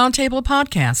Crawford Roundtable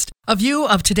podcast, a view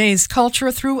of today's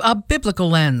culture through a biblical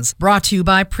lens, brought to you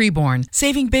by Preborn,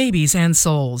 saving babies and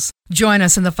souls. Join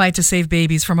us in the fight to save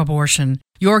babies from abortion.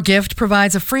 Your gift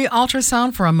provides a free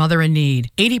ultrasound for a mother in need.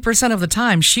 80% of the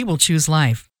time, she will choose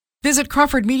life. Visit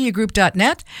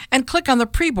crawfordmediagroup.net and click on the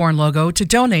Preborn logo to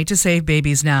donate to Save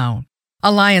Babies Now.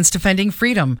 Alliance Defending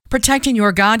Freedom, protecting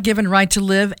your God-given right to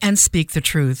live and speak the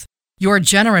truth. Your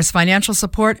generous financial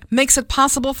support makes it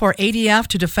possible for ADF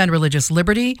to defend religious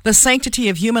liberty, the sanctity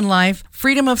of human life,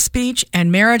 freedom of speech,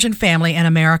 and marriage and family in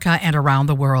America and around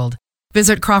the world.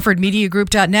 Visit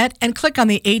crawfordmediagroup.net and click on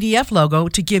the ADF logo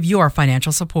to give your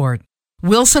financial support.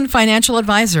 Wilson Financial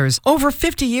Advisors, over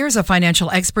 50 years of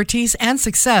financial expertise and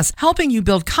success, helping you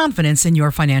build confidence in your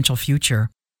financial future.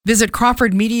 Visit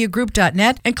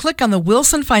crawfordmediagroup.net and click on the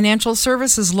Wilson Financial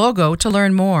Services logo to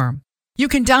learn more. You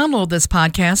can download this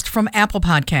podcast from Apple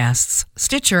Podcasts,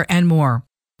 Stitcher, and more,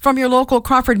 from your local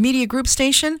Crawford Media Group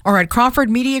station or at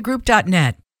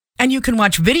crawfordmediagroup.net. And you can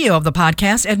watch video of the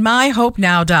podcast at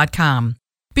myhopenow.com.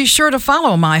 Be sure to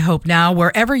follow My Hope Now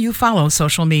wherever you follow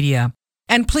social media.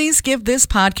 And please give this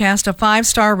podcast a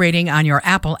 5-star rating on your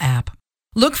Apple app.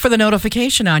 Look for the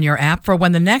notification on your app for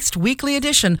when the next weekly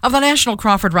edition of the National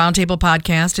Crawford Roundtable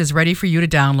podcast is ready for you to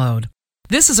download.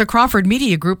 This is a Crawford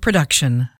Media Group production.